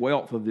glorious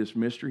wealth of this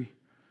mystery,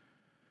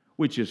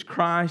 which is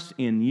Christ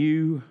in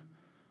you,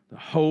 the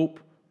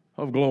hope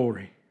of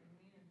glory.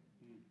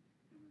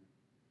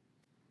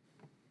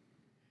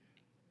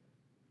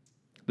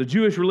 The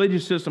Jewish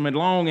religious system had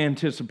long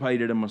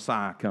anticipated a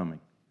Messiah coming.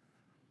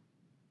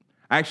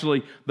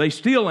 Actually, they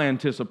still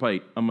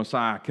anticipate a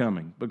Messiah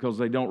coming because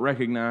they don't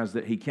recognize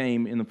that He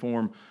came in the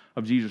form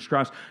of Jesus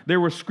Christ. There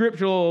were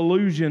scriptural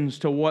allusions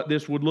to what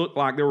this would look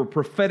like. There were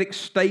prophetic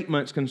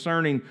statements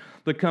concerning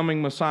the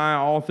coming Messiah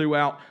all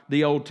throughout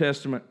the Old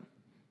Testament.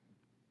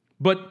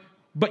 But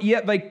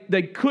yet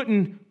they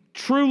couldn't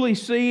truly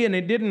see, and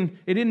it didn't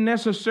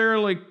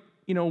necessarily,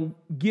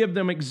 give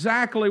them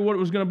exactly what it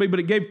was going to be, but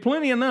it gave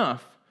plenty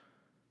enough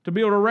to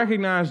be able to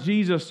recognize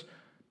Jesus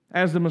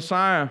as the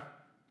Messiah.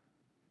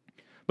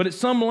 But at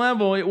some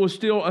level, it was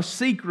still a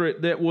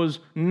secret that was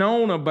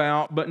known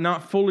about but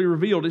not fully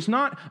revealed. It's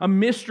not a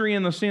mystery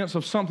in the sense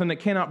of something that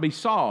cannot be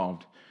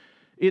solved.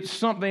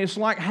 It's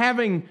like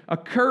having a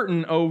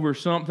curtain over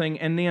something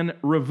and then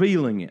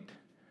revealing it.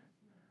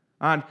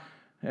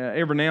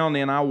 Every now and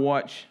then I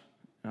watch,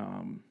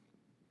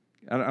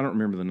 I don't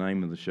remember the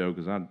name of the show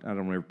because I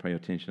don't ever pay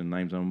attention to the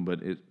names of them,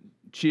 but it's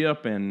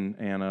Chip and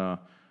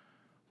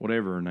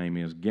whatever her name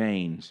is,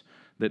 Gaines,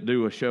 that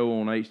do a show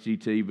on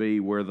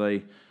HGTV where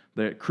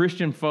they're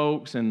Christian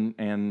folks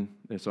and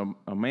it's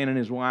a man and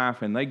his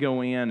wife, and they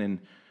go in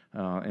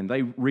and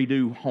they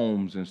redo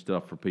homes and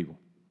stuff for people.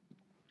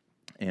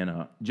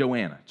 And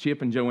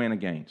Chip and Joanna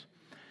Gaines.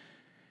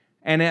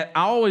 And I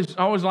always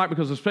like,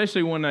 because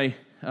especially when they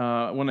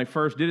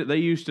first did it,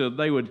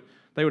 they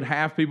would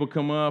have people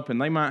come up, and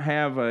they might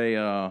have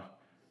a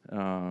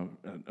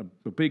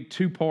big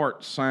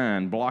 2-part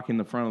sign blocking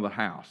the front of the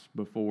house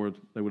before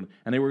they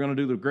were going to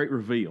do the great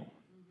reveal.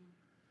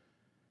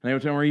 And they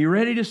would tell them, "Are you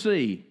ready to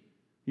see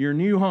your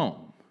new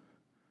home?"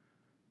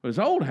 But it's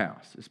an old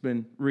house. It's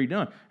been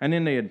redone. And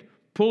then they'd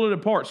pull it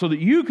apart so that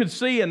you could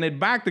see, and they'd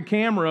back the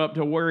camera up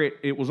to where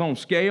it was on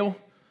scale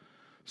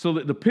so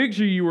that the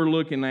picture you were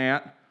looking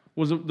at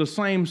was the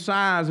same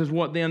size as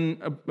what then,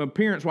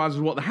 appearance-wise,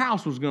 is what the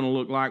house was going to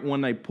look like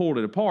when they pulled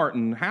it apart,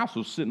 and the house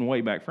was sitting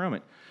way back from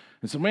it.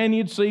 And so, man,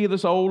 you'd see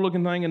this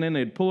old-looking thing, and then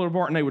they'd pull it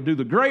apart, and they would do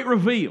the great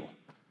reveal.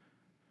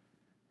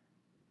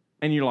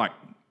 And you're like,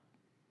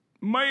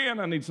 man,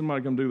 I need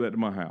somebody to come do that to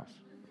my house.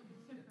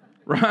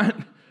 Right?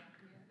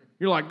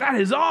 You're like, that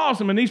is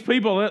awesome. And these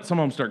people, some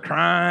of them start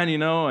crying,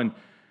 and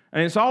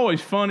it's always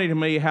funny to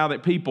me how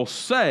that people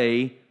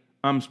say,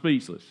 "I'm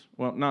speechless."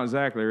 Well, not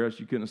exactly, or else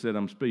you couldn't have said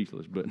I'm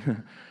speechless, but,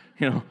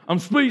 I'm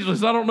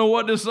speechless, I don't know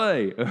what to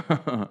say.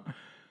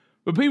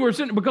 But people are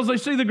sitting because they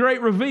see the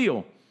great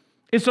reveal.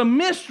 It's a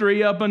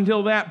mystery up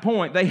until that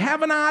point. They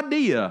have an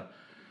idea.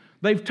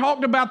 They've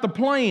talked about the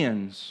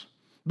plans.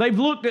 They've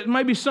looked at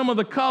maybe some of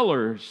the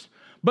colors,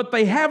 but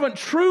they haven't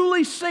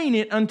truly seen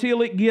it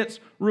until it gets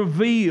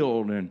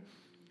revealed. And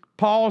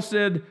Paul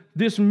said,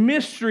 this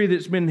mystery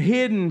that's been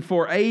hidden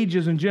for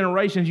ages and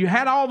generations, you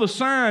had all the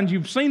signs,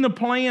 you've seen the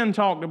plan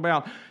talked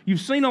about,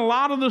 you've seen a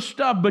lot of the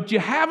stuff, but you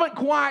haven't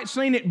quite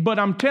seen it. But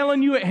I'm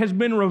telling you, it has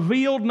been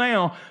revealed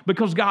now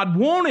because God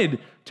wanted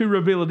to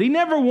reveal it. He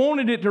never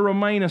wanted it to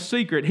remain a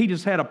secret. He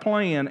just had a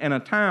plan and a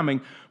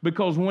timing,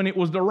 because when it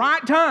was the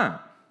right time,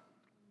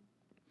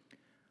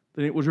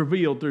 then it was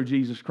revealed through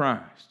Jesus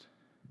Christ.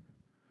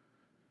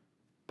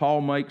 Paul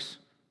makes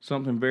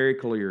something very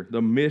clear.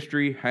 The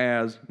mystery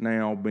has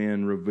now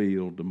been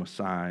revealed. The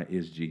Messiah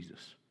is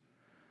Jesus.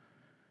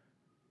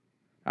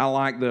 I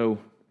like, though,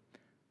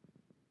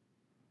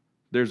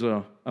 there's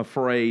a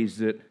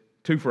phrase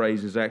two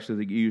phrases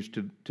actually that used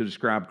to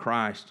describe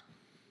Christ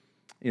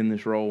in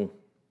this role.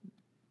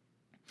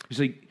 You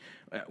see,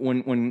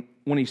 when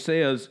he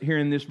says, here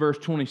in this verse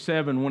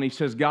 27, when he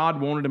says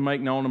God wanted to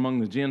make known among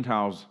the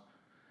Gentiles,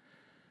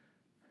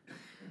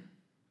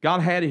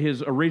 God had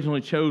His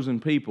originally chosen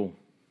people,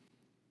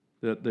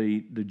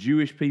 the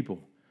Jewish people.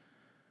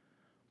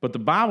 But the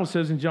Bible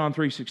says in John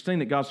 3:16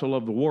 that God so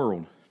loved the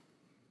world.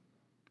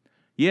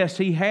 Yes,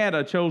 He had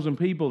a chosen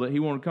people that He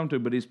wanted to come to,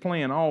 but His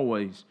plan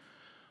always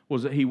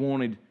was that He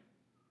wanted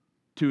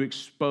to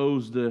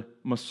expose the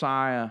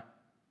Messiah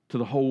to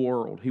the whole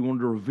world. He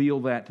wanted to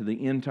reveal that to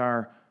the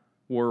entire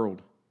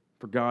world.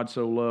 For God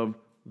so loved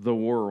the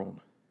world.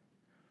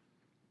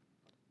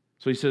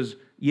 So He says,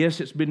 yes,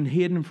 it's been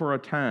hidden for a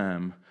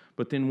time,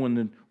 but then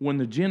when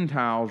the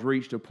Gentiles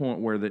reached a point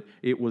where that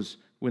it was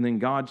within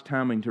God's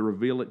timing to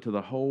reveal it to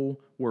the whole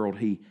world,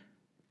 He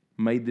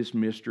made this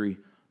mystery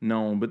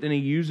known. But then He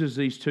uses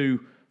these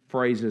two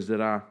phrases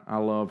that I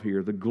love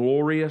here: the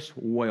glorious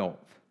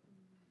wealth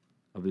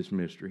of this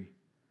mystery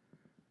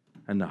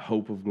and the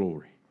hope of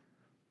glory.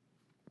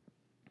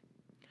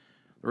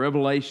 The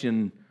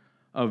revelation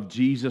of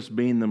Jesus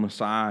being the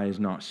Messiah is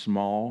not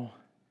small.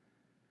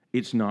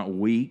 It's not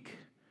weak.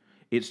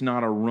 It's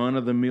not a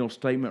run-of-the-mill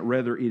statement.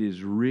 Rather, it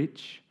is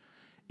rich,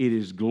 it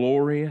is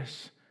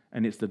glorious,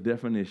 and it's the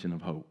definition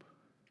of hope.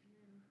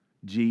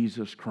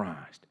 Jesus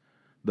Christ,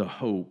 the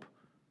hope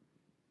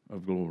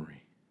of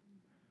glory.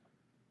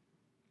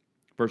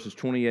 Verses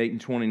 28 and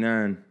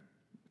 29.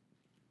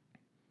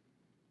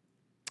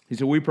 He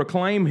said, we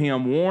proclaim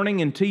Him,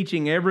 warning and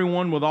teaching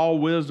everyone with all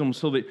wisdom,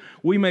 so that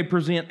we may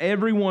present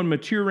everyone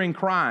mature in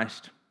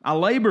Christ. I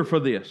labor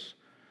for this,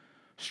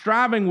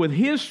 striving with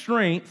His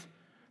strength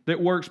that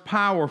works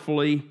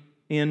powerfully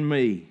in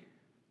me.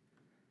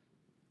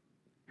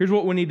 Here's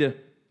what we need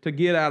to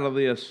get out of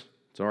this.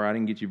 Sorry, I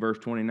didn't get you verse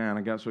 29.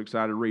 I got so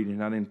excited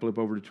reading it, I didn't flip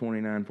over to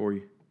 29 for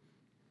you.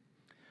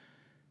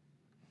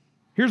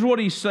 Here's what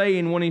he's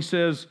saying when he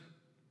says,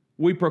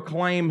 we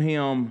proclaim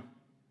Him.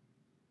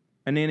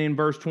 And then in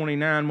verse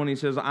 29, when he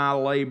says, I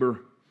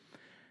labor,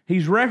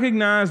 He's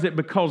recognized that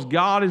because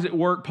God is at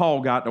work,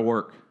 Paul got to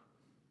work.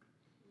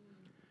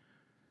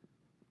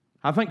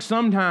 I think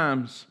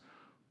sometimes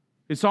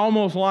it's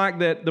almost like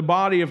that the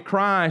body of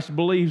Christ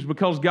believes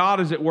because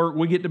God is at work,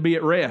 we get to be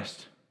at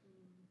rest.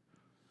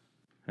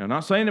 Now, I'm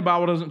not saying the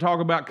Bible doesn't talk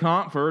about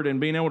comfort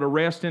and being able to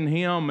rest in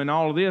Him and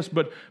all of this,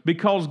 but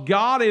because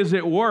God is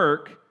at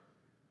work,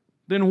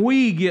 then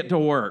we get to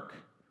work.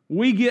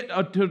 We get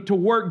to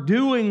work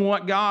doing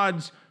what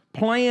God's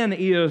plan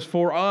is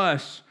for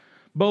us,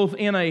 both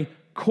in a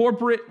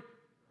corporate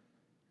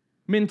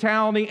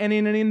mentality and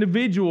in an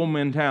individual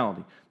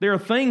mentality. There are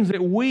things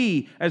that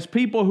we, as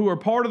people who are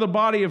part of the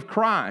body of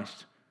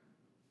Christ,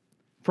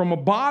 from a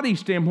body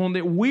standpoint,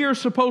 that we are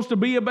supposed to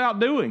be about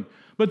doing.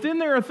 But then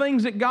there are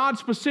things that God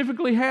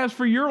specifically has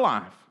for your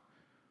life.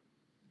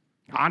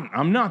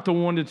 I'm not the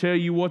one to tell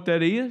you what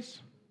that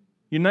is.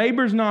 Your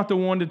neighbor's not the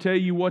one to tell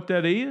you what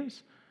that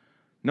is.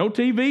 No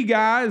TV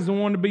guy is the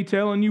one to be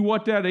telling you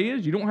what that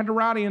is. You don't have to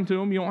write into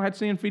them. You don't have to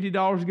send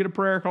 $50 to get a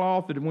prayer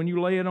cloth that when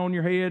you lay it on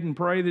your head and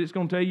pray that it's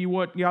going to tell you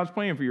what God's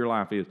plan for your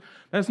life is.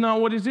 That's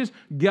not what it is.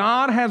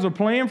 God has a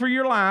plan for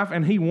your life,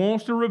 and He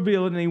wants to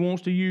reveal it, and He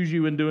wants to use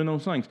you in doing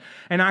those things.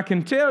 And I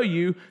can tell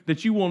you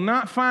that you will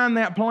not find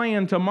that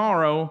plan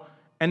tomorrow,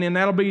 and then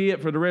that'll be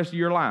it for the rest of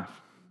your life.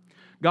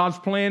 God's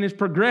plan is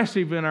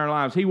progressive in our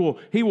lives. He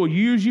will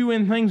use you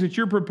in things that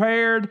you're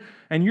prepared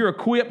and you're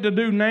equipped to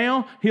do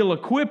now. He'll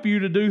equip you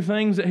to do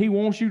things that He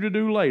wants you to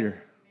do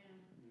later.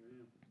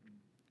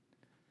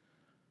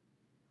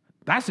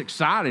 That's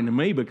exciting to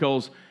me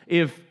because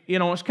it's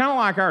kind of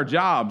like our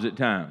jobs at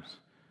times.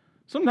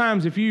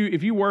 Sometimes if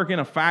you work in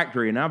a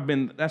factory,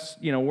 and that's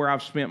where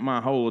I've spent my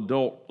whole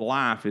adult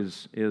life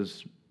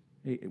is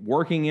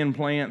working in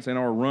plants and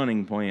or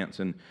running plants.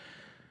 And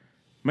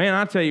man,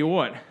 I tell you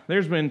what,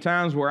 there's been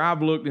times where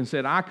I've looked and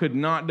said, I could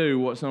not do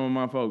what some of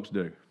my folks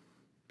do.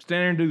 Stand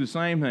there and do the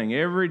same thing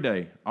every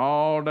day,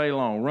 all day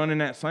long, running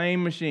that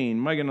same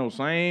machine, making those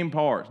same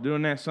parts,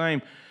 doing that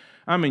same.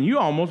 You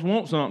almost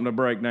want something to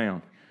break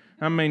down.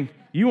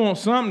 You want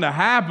something to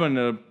happen,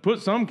 to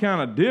put some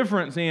kind of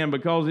difference in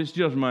because it's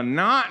just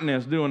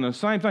monotonous doing the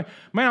same thing.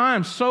 Man, I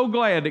am so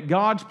glad that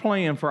God's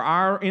plan for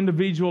our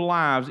individual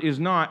lives is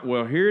not,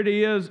 well, here it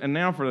is, and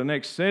now for the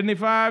next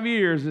 75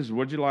 years, this is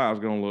what your life's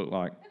going to look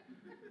like.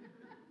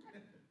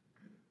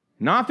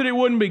 Not that it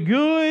wouldn't be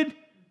good,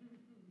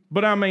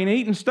 but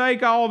eating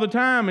steak all the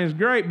time is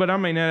great, but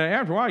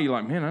after a while, you're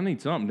like, man, I need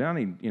something. I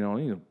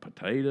need a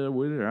potato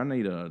with it, or I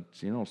need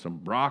some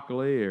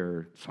broccoli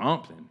or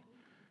something.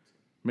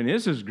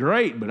 This is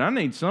great, but I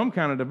need some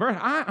kind of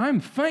diversity. I'm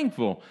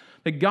thankful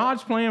that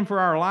God's plan for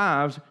our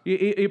lives,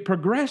 it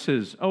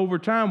progresses over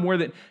time where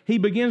that He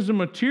begins to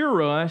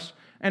mature us,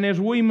 and as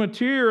we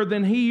mature,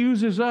 then He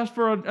uses us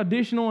for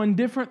additional and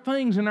different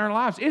things in our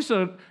lives.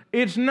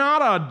 It's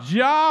not a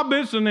job,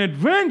 it's an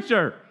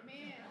adventure.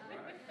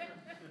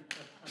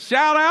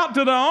 Shout out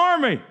to the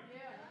Army.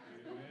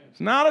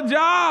 It's not a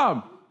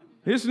job,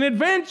 it's an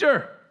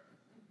adventure.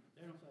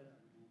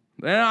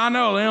 I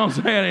know, they don't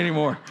say it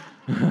anymore.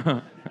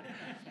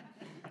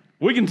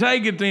 We can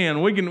take it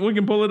then. We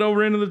can pull it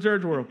over into the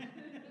church world.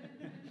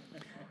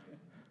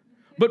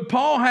 But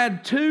Paul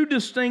had two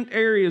distinct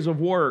areas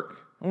of work.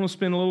 I want to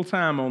spend a little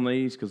time on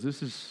these because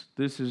this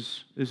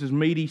is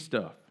meaty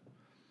stuff.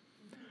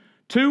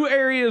 Two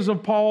areas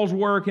of Paul's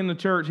work in the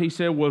church, he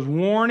said, was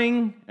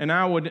warning, and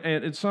I would,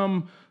 at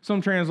some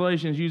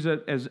translations use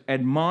it as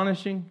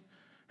admonishing,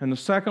 and the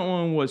second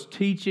one was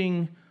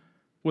teaching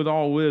with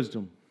all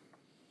wisdom.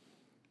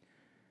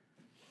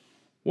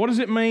 What does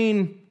it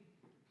mean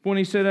when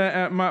he said,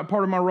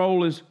 part of my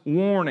role is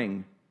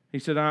warning? He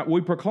said, we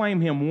proclaim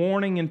him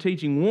warning and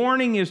teaching.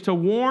 Warning is to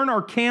warn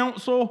or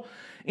counsel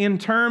in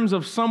terms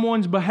of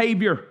someone's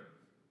behavior.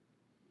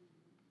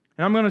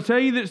 And I'm going to tell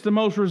you that it's the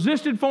most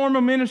resisted form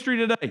of ministry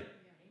today.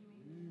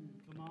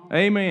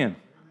 Amen.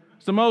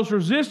 It's the most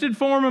resisted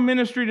form of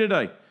ministry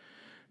today.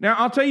 Now,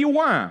 I'll tell you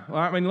why.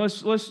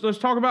 Let's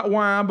talk about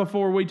why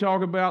before we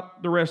talk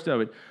about the rest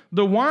of it.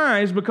 The why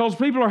is because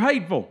people are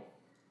hateful.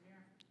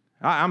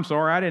 I'm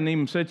sorry, I didn't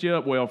even set you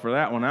up well for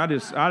that one. I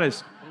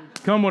just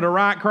come with a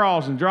right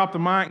cross and drop the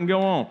mic and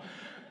go on.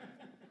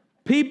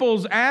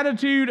 People's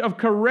attitude of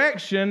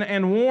correction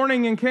and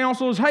warning and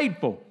counsel is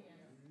hateful.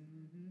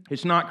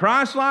 It's not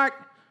Christ-like.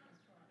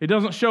 It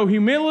doesn't show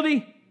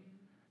humility.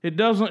 It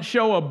doesn't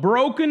show a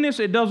brokenness.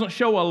 It doesn't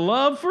show a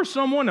love for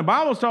someone. The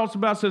Bible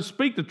says,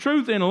 speak the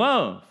truth in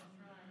love.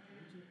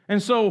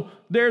 And so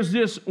there's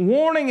this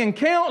warning and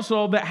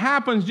counsel that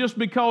happens just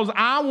because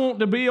I want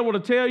to be able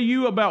to tell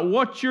you about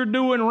what you're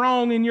doing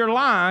wrong in your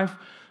life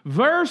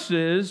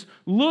versus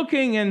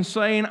looking and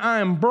saying, I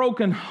am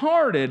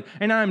brokenhearted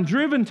and I'm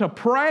driven to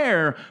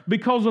prayer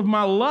because of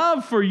my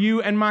love for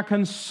you and my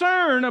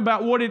concern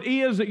about what it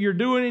is that you're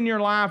doing in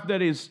your life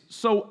that is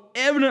so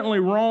evidently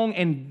wrong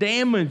and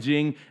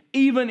damaging,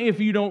 even if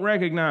you don't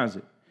recognize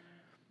it.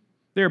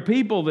 There are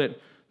people that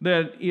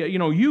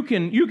you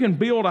can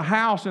build a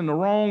house in the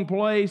wrong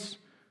place.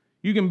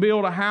 You can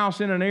build a house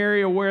in an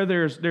area where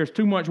there's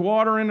too much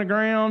water in the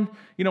ground,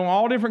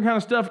 all different kind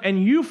of stuff,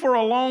 and you for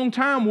a long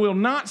time will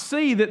not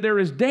see that there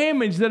is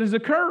damage that is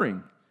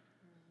occurring.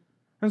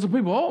 And so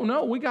people, oh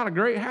no, we got a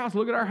great house.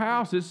 Look at our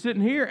house. It's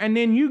sitting here. And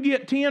then you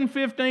get 10,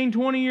 15,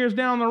 20 years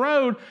down the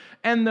road,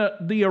 and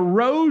the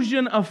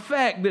erosion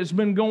effect that's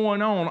been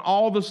going on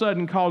all of a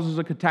sudden causes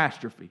a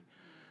catastrophe.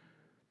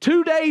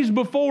 2 days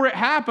before it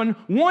happened,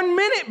 1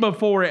 minute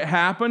before it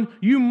happened,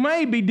 you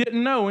maybe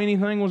didn't know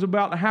anything was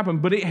about to happen,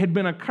 but it had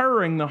been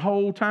occurring the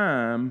whole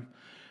time.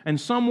 And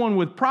someone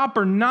with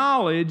proper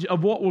knowledge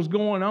of what was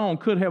going on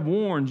could have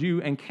warned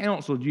you and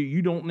counseled you.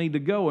 You don't need to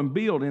go and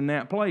build in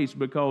that place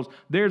because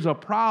there's a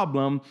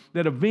problem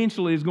that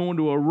eventually is going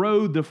to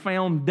erode the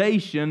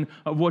foundation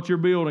of what you're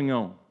building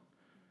on.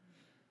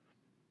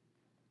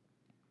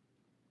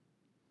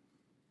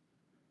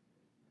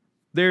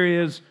 There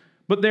is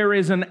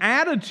an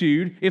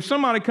attitude, if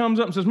somebody comes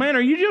up and says, man,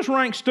 are you just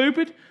rank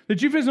stupid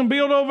that you fixing to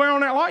build over there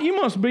on that lot? You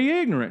must be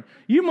ignorant.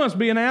 You must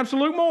be an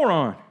absolute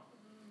moron.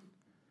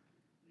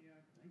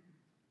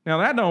 Now,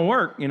 that don't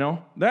work,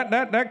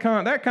 That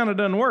kind of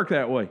doesn't work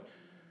that way.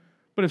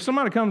 But if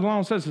somebody comes along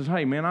and says,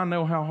 hey, man, I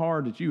know how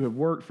hard that you have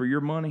worked for your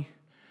money,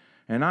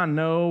 and I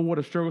know what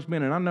a struggle's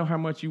been, and I know how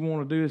much you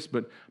want to do this,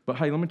 but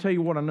hey, let me tell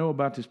you what I know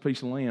about this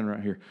piece of land right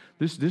here.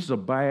 This is a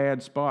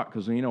bad spot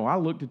because, I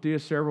looked at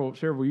this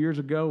several years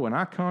ago, and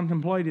I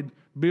contemplated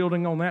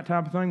building on that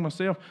type of thing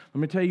myself.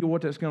 Let me tell you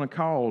what that's going to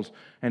cause.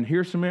 And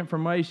here's some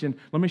information.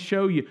 Let me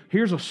show you.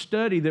 Here's a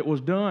study that was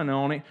done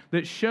on it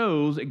that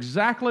shows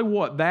exactly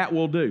what that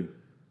will do.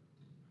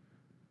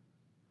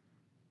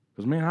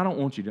 Because, man, I don't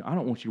want you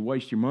to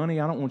waste your money.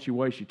 I don't want you to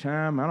waste your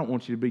time. I don't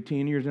want you to be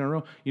 10 years in a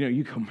row.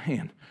 You go,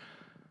 man,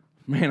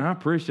 I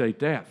appreciate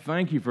that.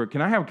 Thank you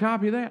can I have a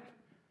copy of that?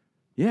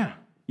 Yeah,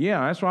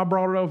 that's what I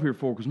brought it over here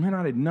for. Because, man,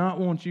 I did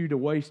not want you to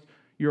waste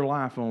your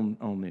life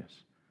on this.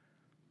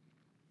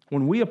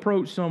 When we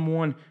approach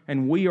someone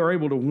and we are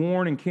able to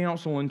warn and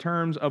counsel in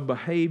terms of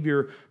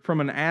behavior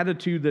from an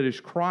attitude that is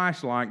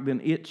Christ-like,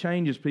 then it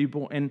changes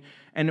people. And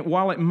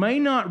while it may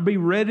not be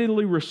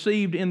readily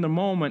received in the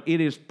moment, it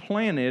is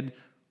planted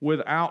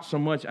without so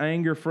much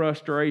anger,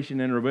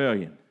 frustration, and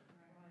rebellion.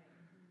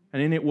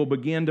 And then it will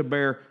begin to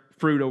bear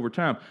fruit over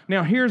time.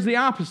 Now, here's the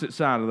opposite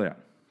side of that.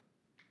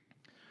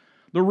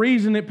 The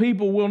reason that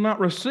people will not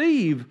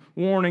receive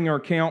warning or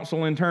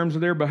counsel in terms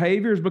of their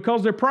behavior is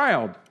because they're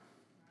proud.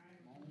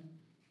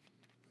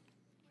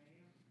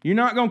 You're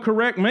not going to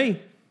correct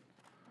me.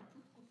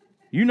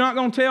 You're not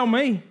going to tell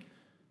me.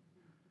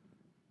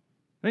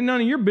 Ain't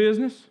none of your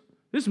business.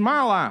 This is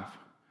my life.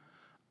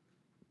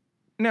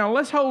 Now,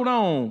 let's hold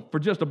on for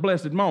just a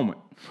blessed moment.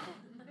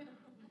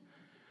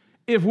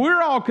 If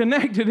we're all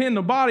connected in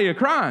the body of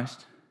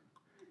Christ,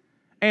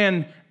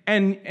 and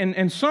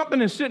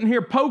something is sitting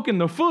here poking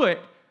the foot,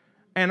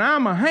 and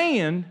I'm a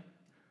hand,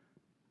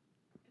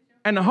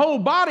 and the whole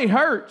body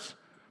hurts,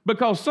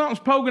 because something's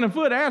poking a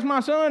foot. Ask my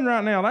son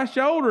right now. That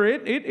shoulder,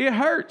 it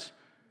hurts.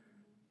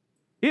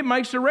 It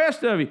makes the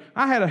rest of you.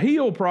 I had a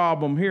heel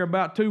problem here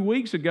about 2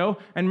 weeks ago,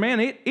 and man,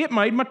 it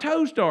made my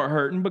toe start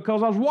hurting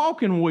because I was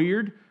walking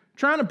weird,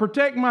 trying to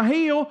protect my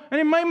heel,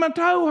 and it made my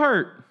toe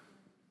hurt.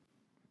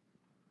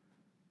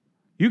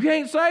 You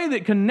can't say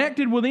that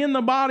connected within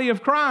the body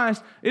of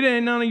Christ, it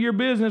ain't none of your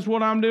business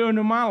what I'm doing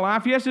in my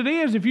life. Yes, it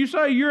is. If you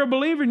say you're a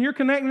believer and you're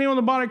connecting in with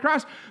the body of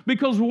Christ,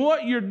 because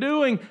what you're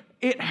doing,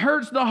 it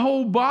hurts the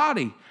whole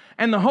body.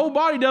 And the whole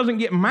body doesn't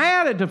get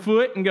mad at the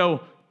foot and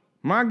go,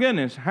 my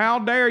goodness, how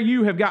dare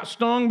you have got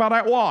stung by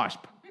that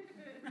wasp.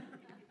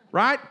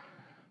 Right?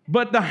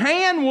 But the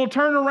hand will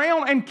turn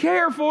around and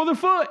care for the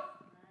foot.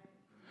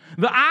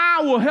 The eye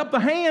will help the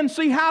hand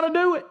see how to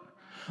do it.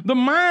 The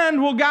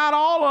mind will guide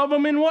all of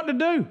them in what to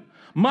do.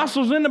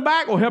 Muscles in the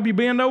back will help you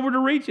bend over to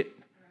reach it.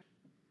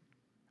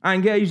 I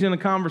engaged in a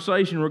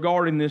conversation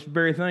regarding this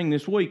very thing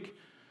this week.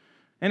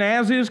 And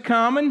as is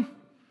common,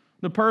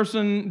 the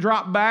person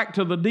dropped back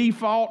to the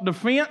default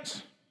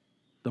defense.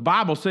 The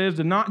Bible says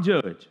to not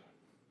judge.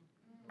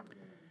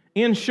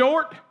 In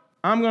short,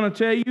 I'm going to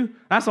tell you,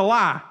 that's a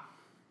lie.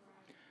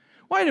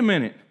 Wait a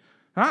minute.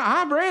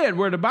 I've read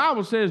where the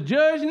Bible says,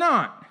 judge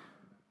not.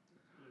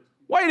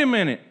 Wait a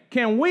minute.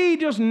 Can we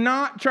just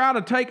not try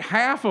to take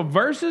half of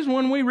verses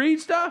when we read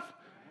stuff?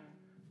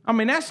 I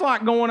mean, that's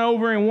like going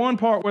over in one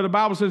part where the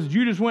Bible says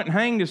Judas went and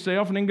hanged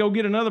himself, and then go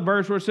get another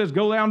verse where it says,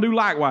 go down and do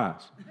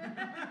likewise.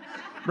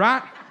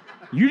 Right?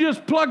 You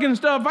just plucking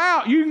stuff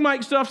out, you can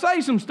make stuff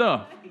say some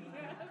stuff.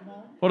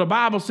 Well, the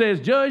Bible says,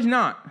 judge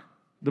not.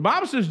 The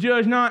Bible says,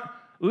 judge not,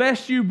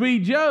 lest you be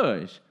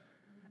judged.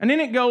 And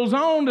then it goes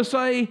on to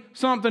say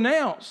something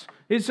else.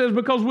 It says,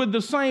 because with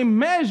the same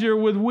measure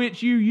with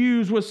which you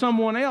use with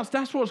someone else,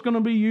 that's what's going to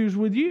be used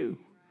with you.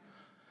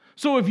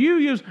 So if you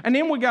use, and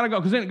then we got to go,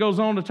 because then it goes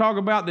on to talk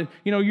about that,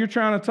 you're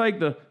trying to take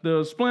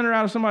the splinter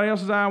out of somebody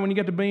else's eye when you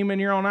get the beam in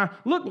your own eye.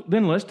 Look,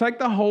 then let's take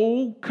the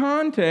whole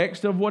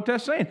context of what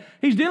that's saying.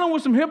 He's dealing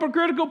with some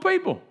hypocritical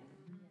people.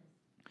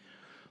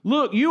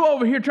 Look, you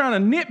over here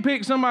trying to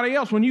nitpick somebody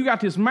else when you got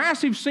this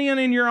massive sin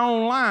in your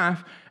own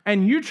life,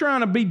 and you're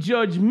trying to be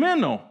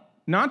judgmental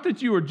Not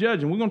that you were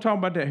judging. We're going to talk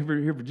about that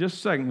here for just a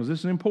second, because this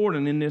is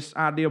important in this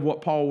idea of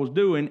what Paul was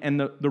doing and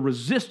the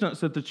resistance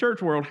that the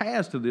church world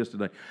has to this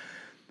today.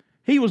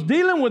 He was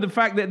dealing with the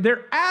fact that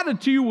their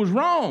attitude was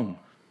wrong,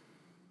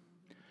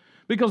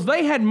 because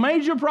they had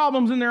major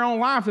problems in their own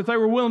life that they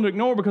were willing to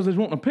ignore because they was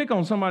wanting to pick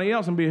on somebody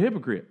else and be a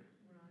hypocrite.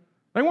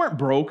 They weren't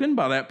broken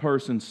by that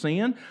person's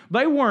sin.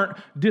 They weren't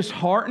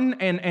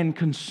disheartened and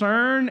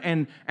concerned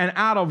and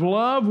out of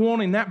love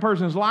wanting that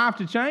person's life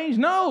to change.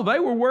 No, they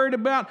were worried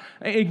about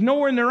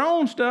ignoring their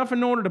own stuff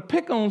in order to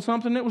pick on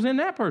something that was in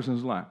that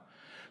person's life.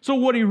 So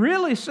what he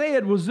really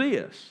said was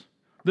this: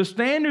 the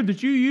standard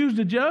that you use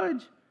to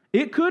judge,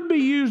 it could be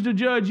used to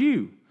judge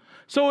you.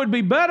 So it'd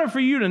be better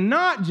for you to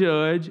not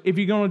judge if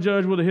you're going to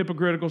judge with a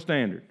hypocritical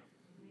standard.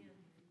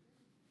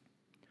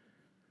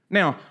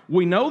 Now,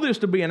 we know this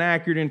to be an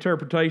accurate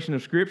interpretation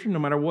of Scripture, no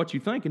matter what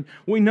you're thinking.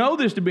 We know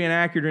this to be an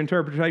accurate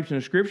interpretation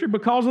of Scripture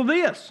because of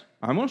this.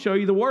 I'm going to show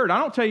you the Word. I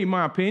don't tell you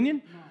my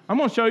opinion. I'm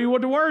going to show you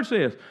what the Word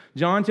says.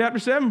 John chapter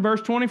 7,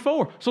 verse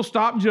 24. So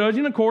stop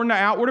judging according to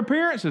outward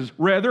appearances.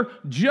 Rather,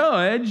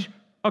 judge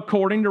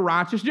according to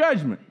righteous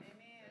judgment.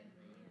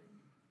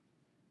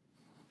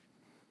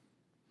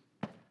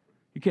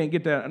 You can't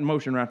get that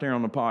emotion right there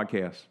on the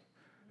podcast.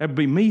 That would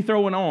be me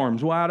throwing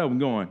arms wide open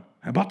going,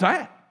 how about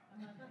that?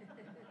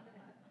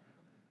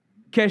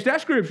 Catch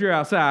that scripture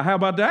outside. How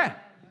about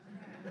that?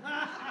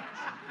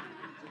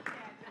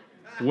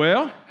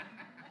 Well,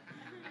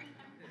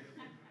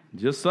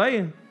 just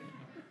saying.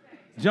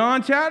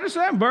 John chapter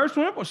 7, verse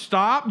 24.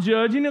 Stop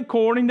judging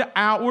according to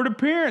outward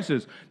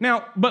appearances.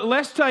 Now, but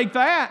let's take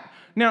that.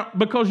 Now,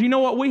 because you know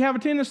what we have a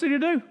tendency to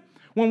do?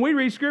 When we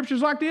read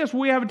scriptures like this,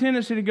 we have a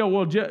tendency to go,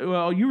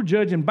 well, you were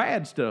judging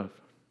bad stuff.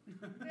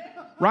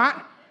 Right?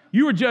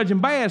 You were judging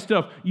bad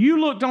stuff.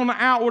 You looked on the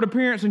outward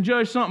appearance and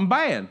judged something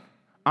bad.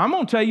 I'm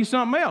going to tell you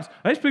something else.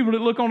 There's people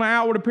that look on the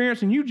outward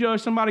appearance and you judge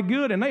somebody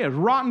good and they as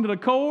rotten to the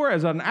core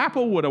as an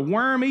apple with a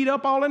worm eat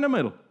up all in the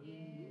middle.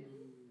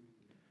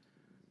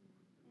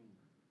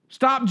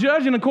 Stop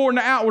judging according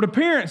to outward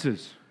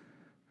appearances.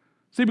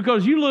 See,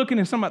 because you looking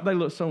at somebody, they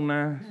look so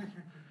nice.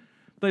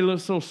 They look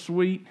so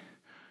sweet.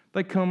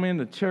 They come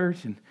into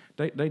church and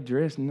they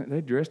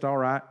dressed all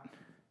right.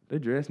 They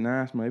dressed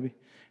nice maybe.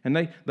 And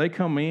they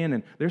come in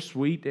and they're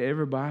sweet to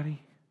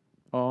everybody.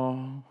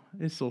 Oh,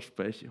 it's so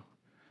special.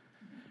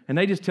 And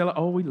they just tell her,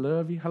 oh, we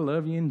love you. I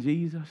love you in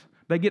Jesus.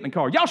 They get in the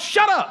car. Y'all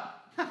shut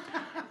up.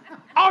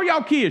 All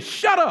y'all kids,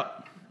 shut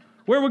up.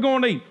 Where are we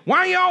going to eat?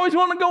 Why you always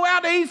want to go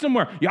out to eat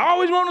somewhere? You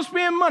always want to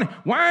spend money.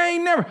 Why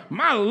ain't never?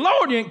 My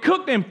Lord, you ain't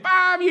cooked in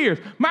 5 years.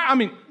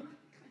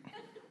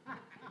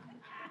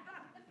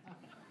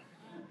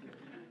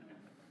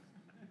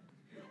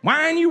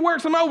 Why ain't you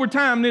work some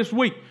overtime this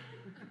week?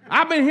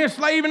 I've been here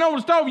slaving over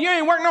the stove. You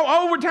ain't working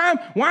no overtime.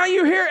 Why are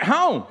you here at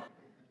home?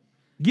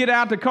 Get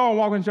out the car and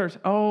walk in church.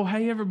 Oh,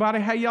 hey,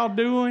 everybody. How y'all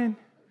doing?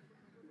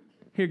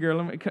 Here, girl,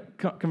 let me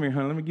come here,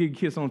 honey. Let me give you a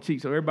kiss on the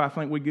cheek so everybody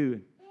think we're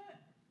good.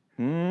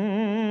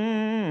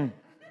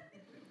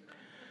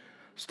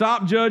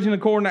 Stop judging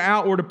according to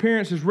outward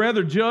appearances.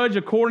 Rather, judge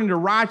according to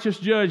righteous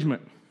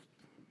judgment.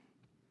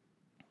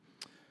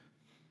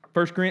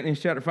 1 Corinthians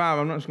chapter 5.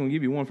 I'm not just going to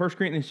give you one. 1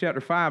 Corinthians chapter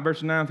 5,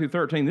 verses 9 through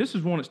 13. This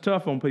is one that's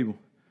tough on people.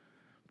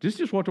 This is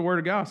just what the Word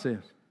of God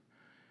says.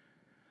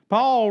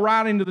 Paul,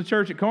 writing to the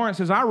church at Corinth,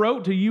 says, I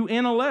wrote to you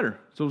in a letter.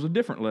 So it was a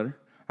different letter.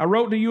 I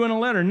wrote to you in a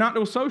letter not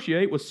to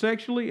associate with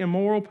sexually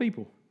immoral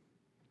people.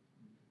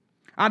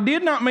 I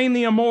did not mean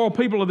the immoral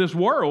people of this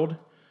world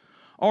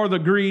or the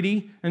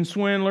greedy and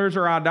swindlers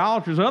or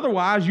idolaters.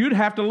 Otherwise, you'd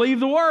have to leave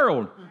the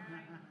world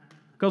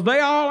because they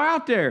all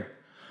out there.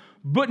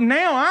 But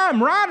now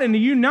I'm writing to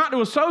you not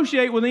to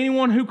associate with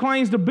anyone who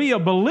claims to be a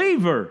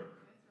believer,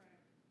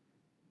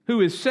 who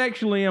is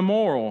sexually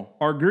immoral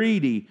or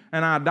greedy,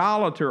 an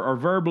idolater or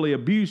verbally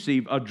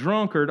abusive, a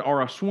drunkard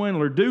or a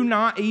swindler. Do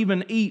not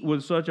even eat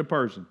with such a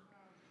person.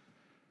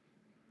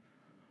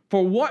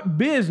 For what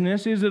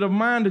business is it of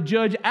mine to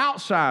judge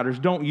outsiders?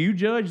 Don't you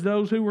judge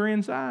those who are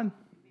inside?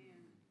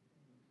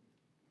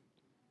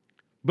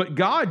 But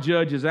God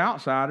judges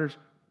outsiders.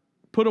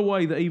 Put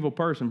away the evil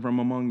person from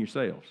among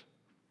yourselves.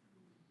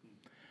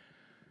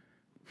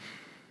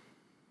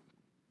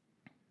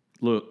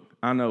 Look,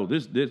 I know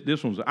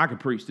this one's, I could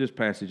preach this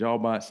passage all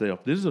by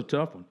itself. This is a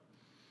tough one.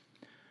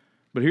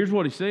 But here's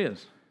what he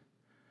says.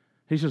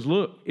 He says,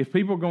 look, if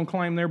people are going to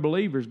claim they're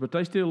believers, but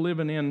they still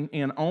living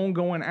in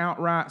ongoing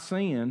outright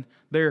sin,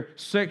 they're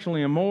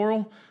sexually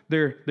immoral,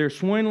 they're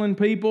swindling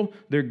people,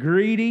 they're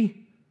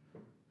greedy,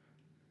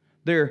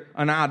 they're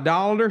an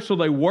idolater, so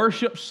they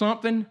worship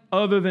something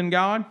other than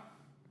God.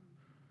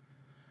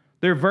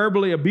 They're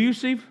verbally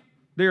abusive,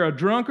 they're a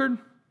drunkard.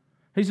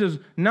 He says,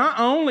 not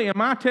only am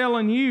I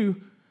telling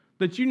you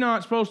that you're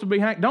not supposed to be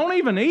don't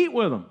even eat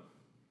with them.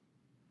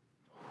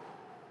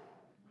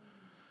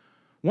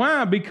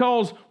 Why?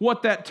 Because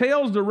what that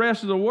tells the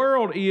rest of the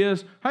world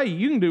is, hey,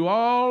 you can do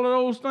all of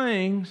those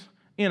things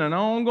in an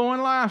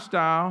ongoing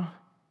lifestyle.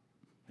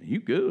 You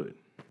good.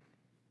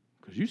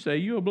 Because you say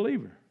you're a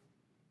believer.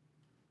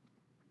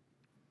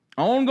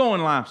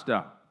 Ongoing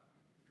lifestyle.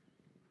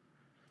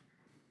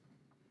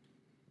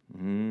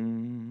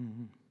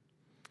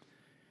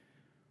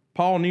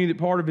 Paul knew that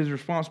part of his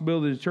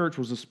responsibility to the church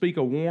was to speak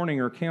a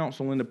warning or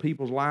counsel into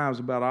people's lives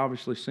about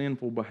obviously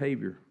sinful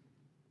behavior.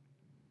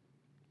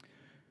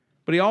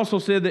 But he also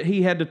said that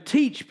he had to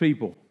teach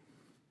people.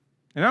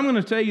 And I'm going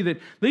to tell you that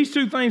these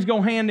two things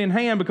go hand in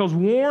hand, because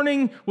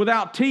warning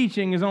without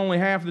teaching is only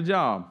half the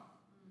job.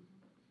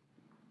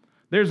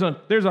 There's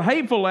a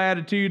hateful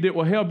attitude that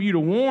will help you to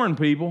warn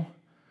people.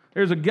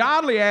 There's a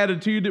godly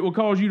attitude that will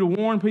cause you to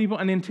warn people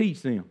and then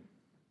teach them.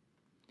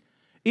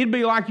 It'd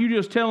be like you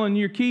just telling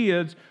your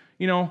kids,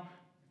 you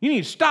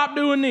need to stop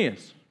doing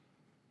this.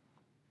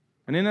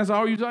 And then that's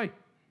all you say.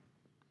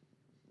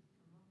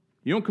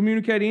 You don't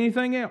communicate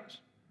anything else.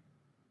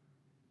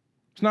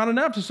 It's not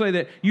enough to say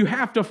that. You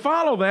have to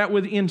follow that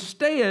with,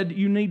 instead,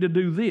 you need to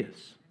do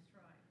this.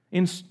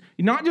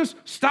 Not just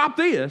stop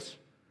this,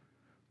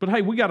 but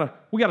hey, we gotta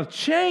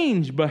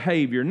change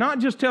behavior. Not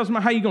just tell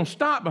somebody how you're gonna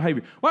stop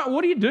behavior.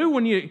 What do you do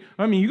when you're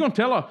gonna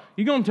tell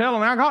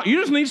an alcoholic, you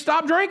just need to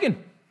stop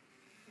drinking.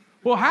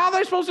 Well, how are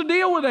they supposed to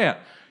deal with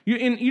that? You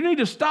need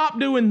to stop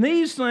doing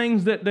these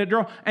things that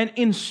draw, and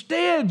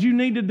instead you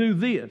need to do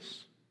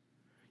this.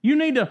 You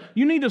need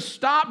to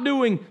stop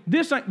doing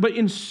this thing, but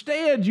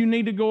instead you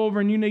need to go over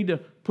and you need to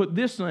put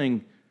this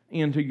thing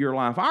into your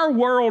life. Our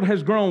world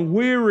has grown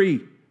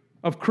weary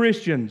of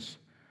Christians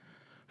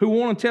who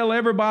want to tell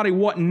everybody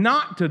what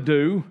not to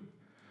do,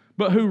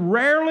 but who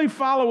rarely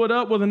follow it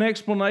up with an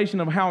explanation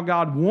of how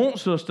God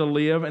wants us to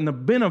live and the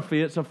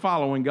benefits of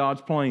following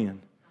God's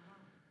plan.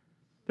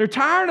 They're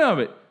tired of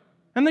it,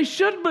 and they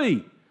should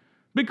be,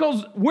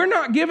 because we're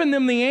not giving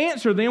them the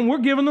answer then, we're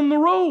giving them the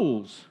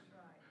rules.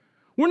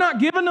 We're not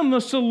giving them the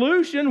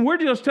solution, we're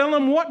just telling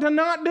them what to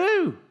not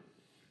do.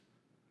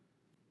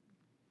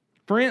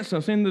 For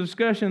instance, in the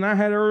discussion I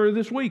had earlier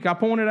this week, I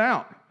pointed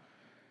out,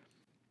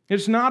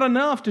 it's not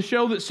enough to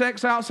show that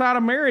sex outside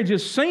of marriage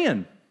is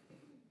sin.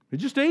 It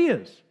just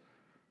is.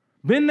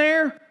 Been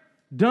there,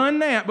 done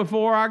that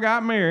before I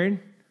got married.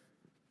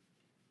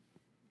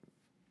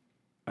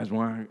 That's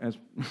why,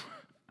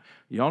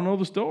 y'all know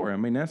the story. I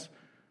mean,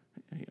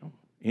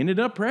 ended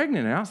up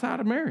pregnant outside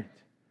of marriage.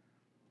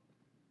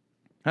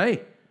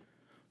 Hey,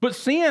 but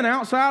sin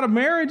outside of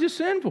marriage is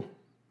sinful,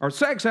 or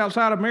sex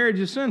outside of marriage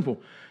is sinful.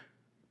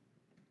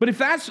 But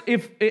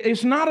if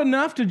it's not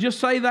enough to just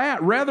say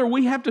that, rather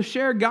we have to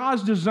share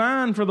God's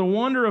design for the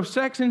wonder of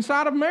sex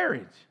inside of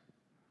marriage.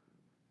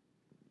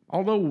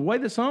 Although the way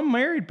that some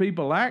married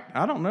people act,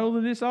 I don't know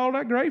that it's all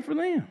that great for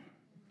them.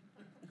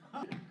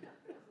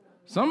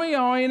 Some of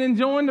y'all ain't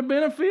enjoying the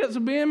benefits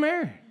of being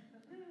married.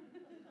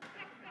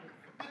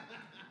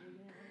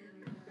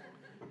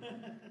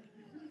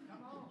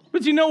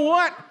 But you know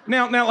what?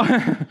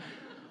 Now,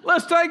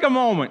 let's take a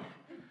moment.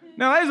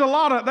 Now, there's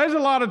a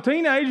lot of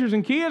teenagers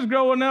and kids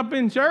growing up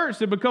in church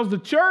that, because the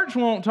church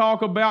won't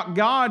talk about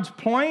God's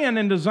plan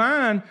and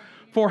design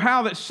for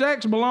how that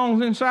sex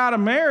belongs inside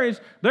of marriage,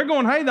 they're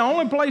going, hey, the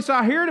only place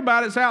I heard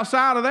about it's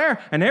outside of there,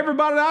 and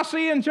everybody that I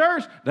see in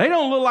church, they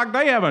don't look like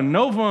they having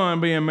no fun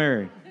being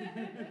married.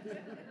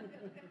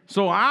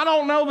 So I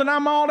don't know that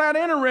I'm all that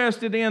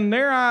interested in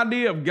their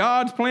idea of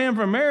God's plan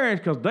for marriage,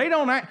 because they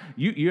don't act.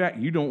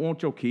 You don't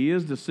want your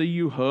kids to see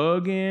you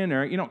hugging,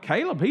 or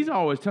Caleb. He's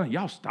always telling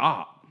y'all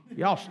stop.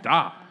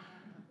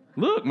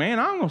 Look, man,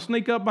 I'm gonna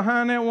sneak up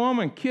behind that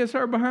woman, kiss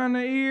her behind the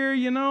ear,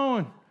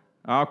 and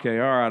okay,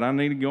 all right, I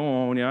need to go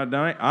on. I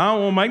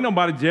don't want to make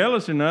nobody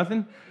jealous or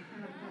nothing.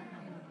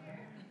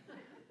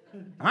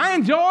 I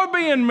enjoy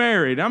being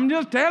married. I'm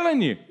just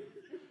telling you.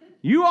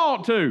 You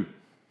ought to.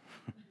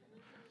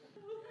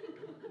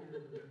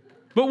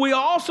 But we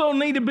also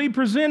need to be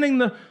presenting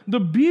the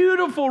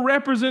beautiful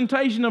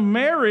representation of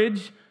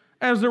marriage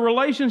as the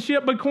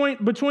relationship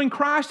between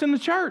Christ and the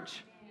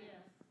church.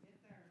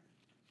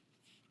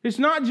 It's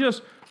not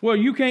just, well,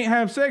 you can't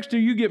have sex till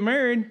you get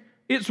married.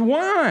 It's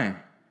why.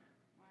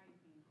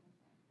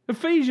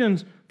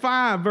 Ephesians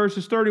 5,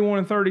 verses 31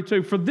 and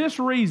 32. For this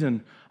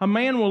reason, a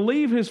man will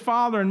leave his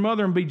father and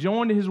mother and be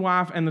joined to his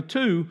wife, and the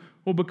two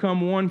will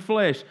become one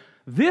flesh.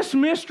 This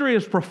mystery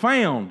is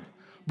profound,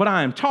 but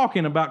I am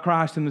talking about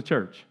Christ and the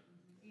church.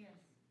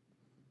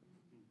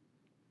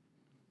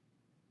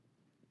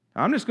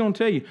 I'm just going to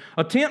tell you,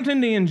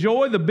 attempting to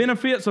enjoy the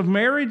benefits of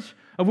marriage,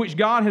 of which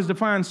God has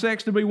defined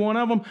sex to be one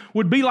of them,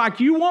 would be like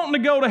you wanting to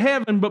go to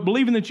heaven but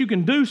believing that you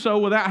can do so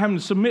without having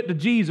to submit to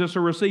Jesus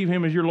or receive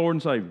Him as your Lord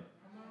and Savior.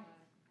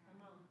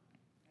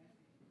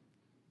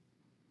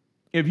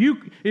 If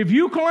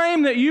you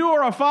claim that you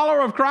are a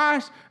follower of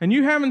Christ and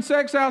you having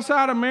sex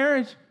outside of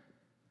marriage,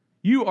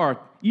 you are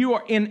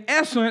in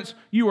essence,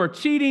 you are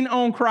cheating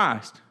on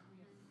Christ.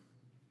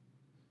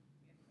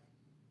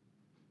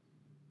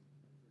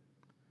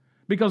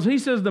 Because He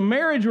says the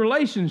marriage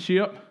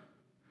relationship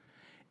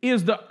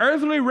is the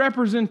earthly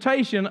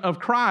representation of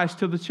Christ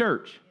to the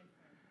church.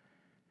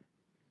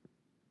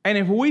 And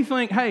if we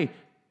think, hey,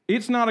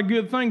 it's not a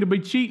good thing to be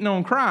cheating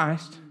on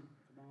Christ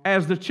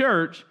as the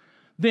church,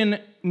 then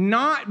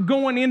not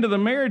going into the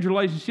marriage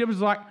relationship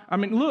is like,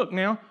 look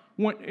now,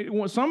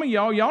 when some of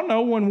y'all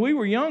know when we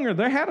were younger,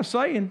 they had a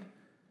saying.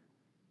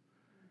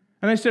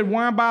 And they said,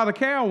 why buy the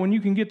cow when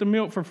you can get the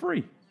milk for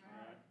free?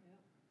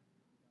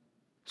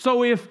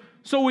 So if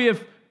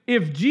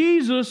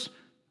Jesus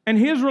and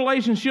his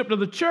relationship to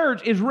the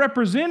church is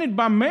represented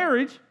by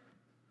marriage,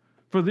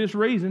 for this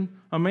reason,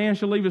 a man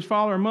shall leave his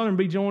father and mother and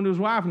be joined to his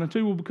wife, and the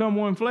two will become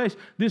one flesh.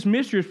 This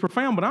mystery is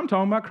profound, but I'm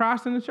talking about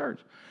Christ and the church.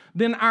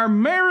 Then our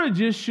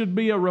marriages should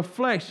be a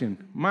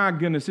reflection. My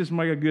goodness, this will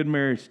make a good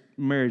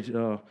marriage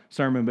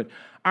sermon, but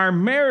our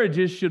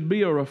marriages should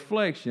be a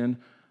reflection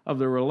of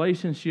the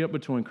relationship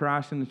between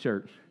Christ and the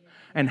church.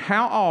 And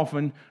how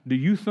often do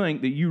you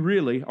think that you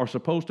really are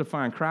supposed to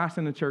find Christ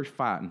and the church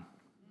fighting?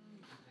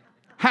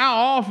 How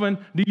often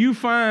do you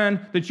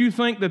find that you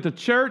think that the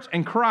church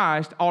and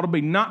Christ ought to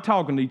be not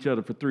talking to each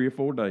other for 3 or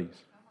 4 days?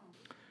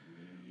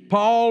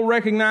 Paul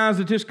recognized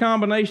that this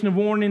combination of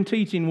warning and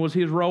teaching was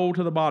his role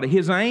to the body.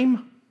 His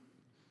aim,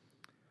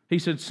 he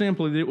said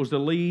simply that it was to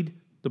lead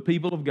the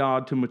people of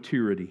God to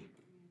maturity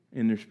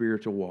in their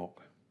spiritual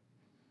walk.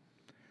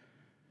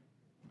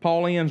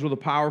 Paul ends with a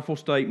powerful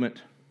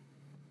statement.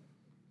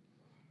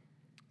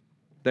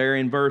 There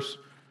in verse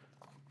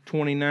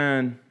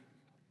 29,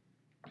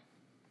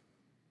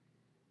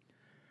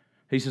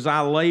 he says,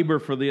 I labor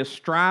for this,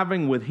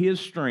 striving with his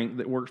strength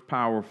that works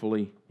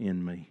powerfully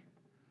in me.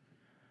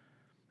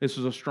 This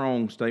is a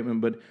strong statement,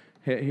 but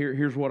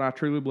here's what I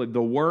truly believe.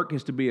 The work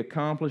is to be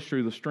accomplished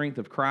through the strength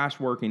of Christ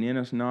working in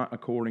us, not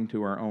according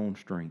to our own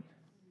strength.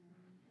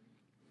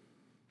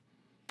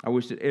 I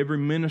wish that every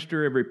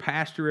minister, every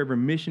pastor, every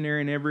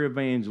missionary, and every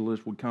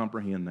evangelist would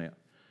comprehend that.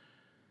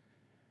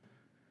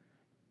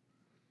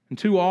 And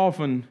too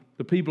often,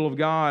 the people of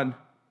God,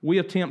 we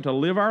attempt to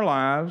live our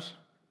lives,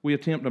 we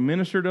attempt to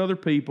minister to other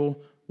people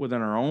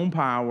within our own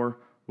power,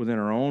 within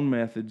our own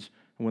methods,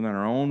 and within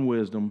our own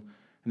wisdom,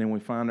 and then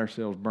we find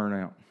ourselves burnt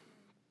out.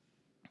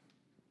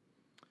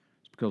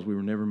 It's because we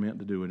were never meant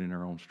to do it in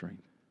our own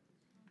strength.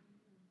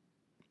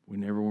 We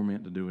never were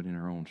meant to do it in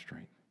our own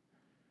strength.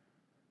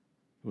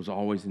 It was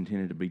always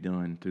intended to be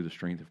done through the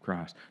strength of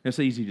Christ. It's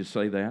easy to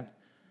say that,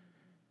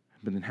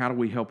 but then how do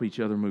we help each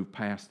other move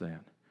past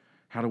that?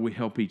 How do we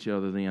help each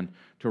other then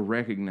to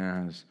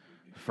recognize?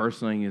 The first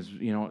thing is,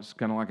 it's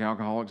kind of like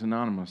Alcoholics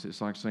Anonymous.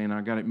 It's like saying,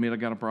 I got to admit I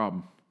got a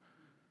problem.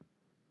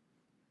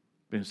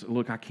 It's,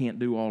 look, I can't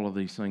do all of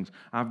these things.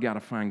 I've got to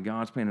find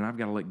God's plan, and I've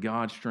got to let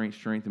God's strength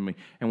strengthen me.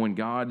 And when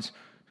God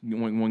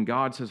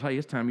says, hey,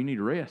 it's time you need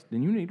to rest,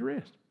 then you need to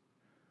rest.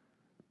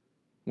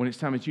 When it's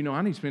time that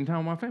I need to spend time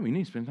with my family, you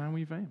need to spend time with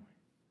your family.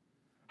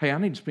 Hey, I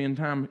need to spend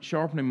time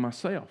sharpening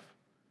myself.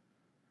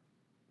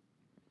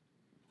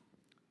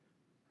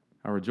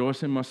 I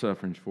rejoice in my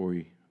sufferings for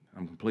you.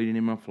 I'm completing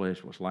in my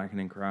flesh what's lacking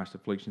in Christ's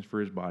afflictions for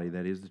his body,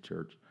 that is the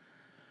church.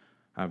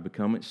 I've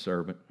become its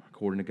servant,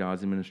 according to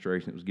God's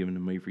administration that was given to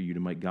me for you to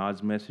make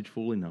God's message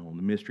fully known,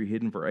 the mystery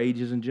hidden for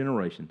ages and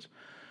generations,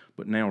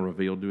 but now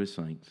revealed to his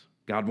saints.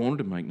 God wanted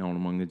to make known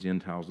among the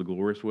Gentiles the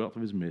glorious wealth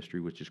of his mystery,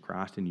 which is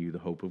Christ in you, the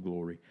hope of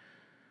glory.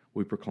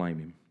 We proclaim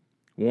him,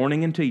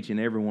 warning and teaching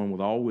everyone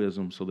with all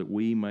wisdom so that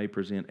we may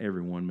present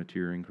everyone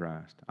mature in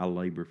Christ. I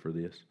labor for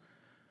this,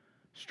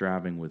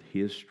 striving with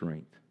his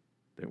strength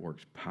that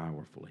works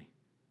powerfully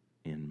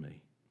in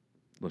me.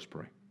 Let's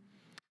pray.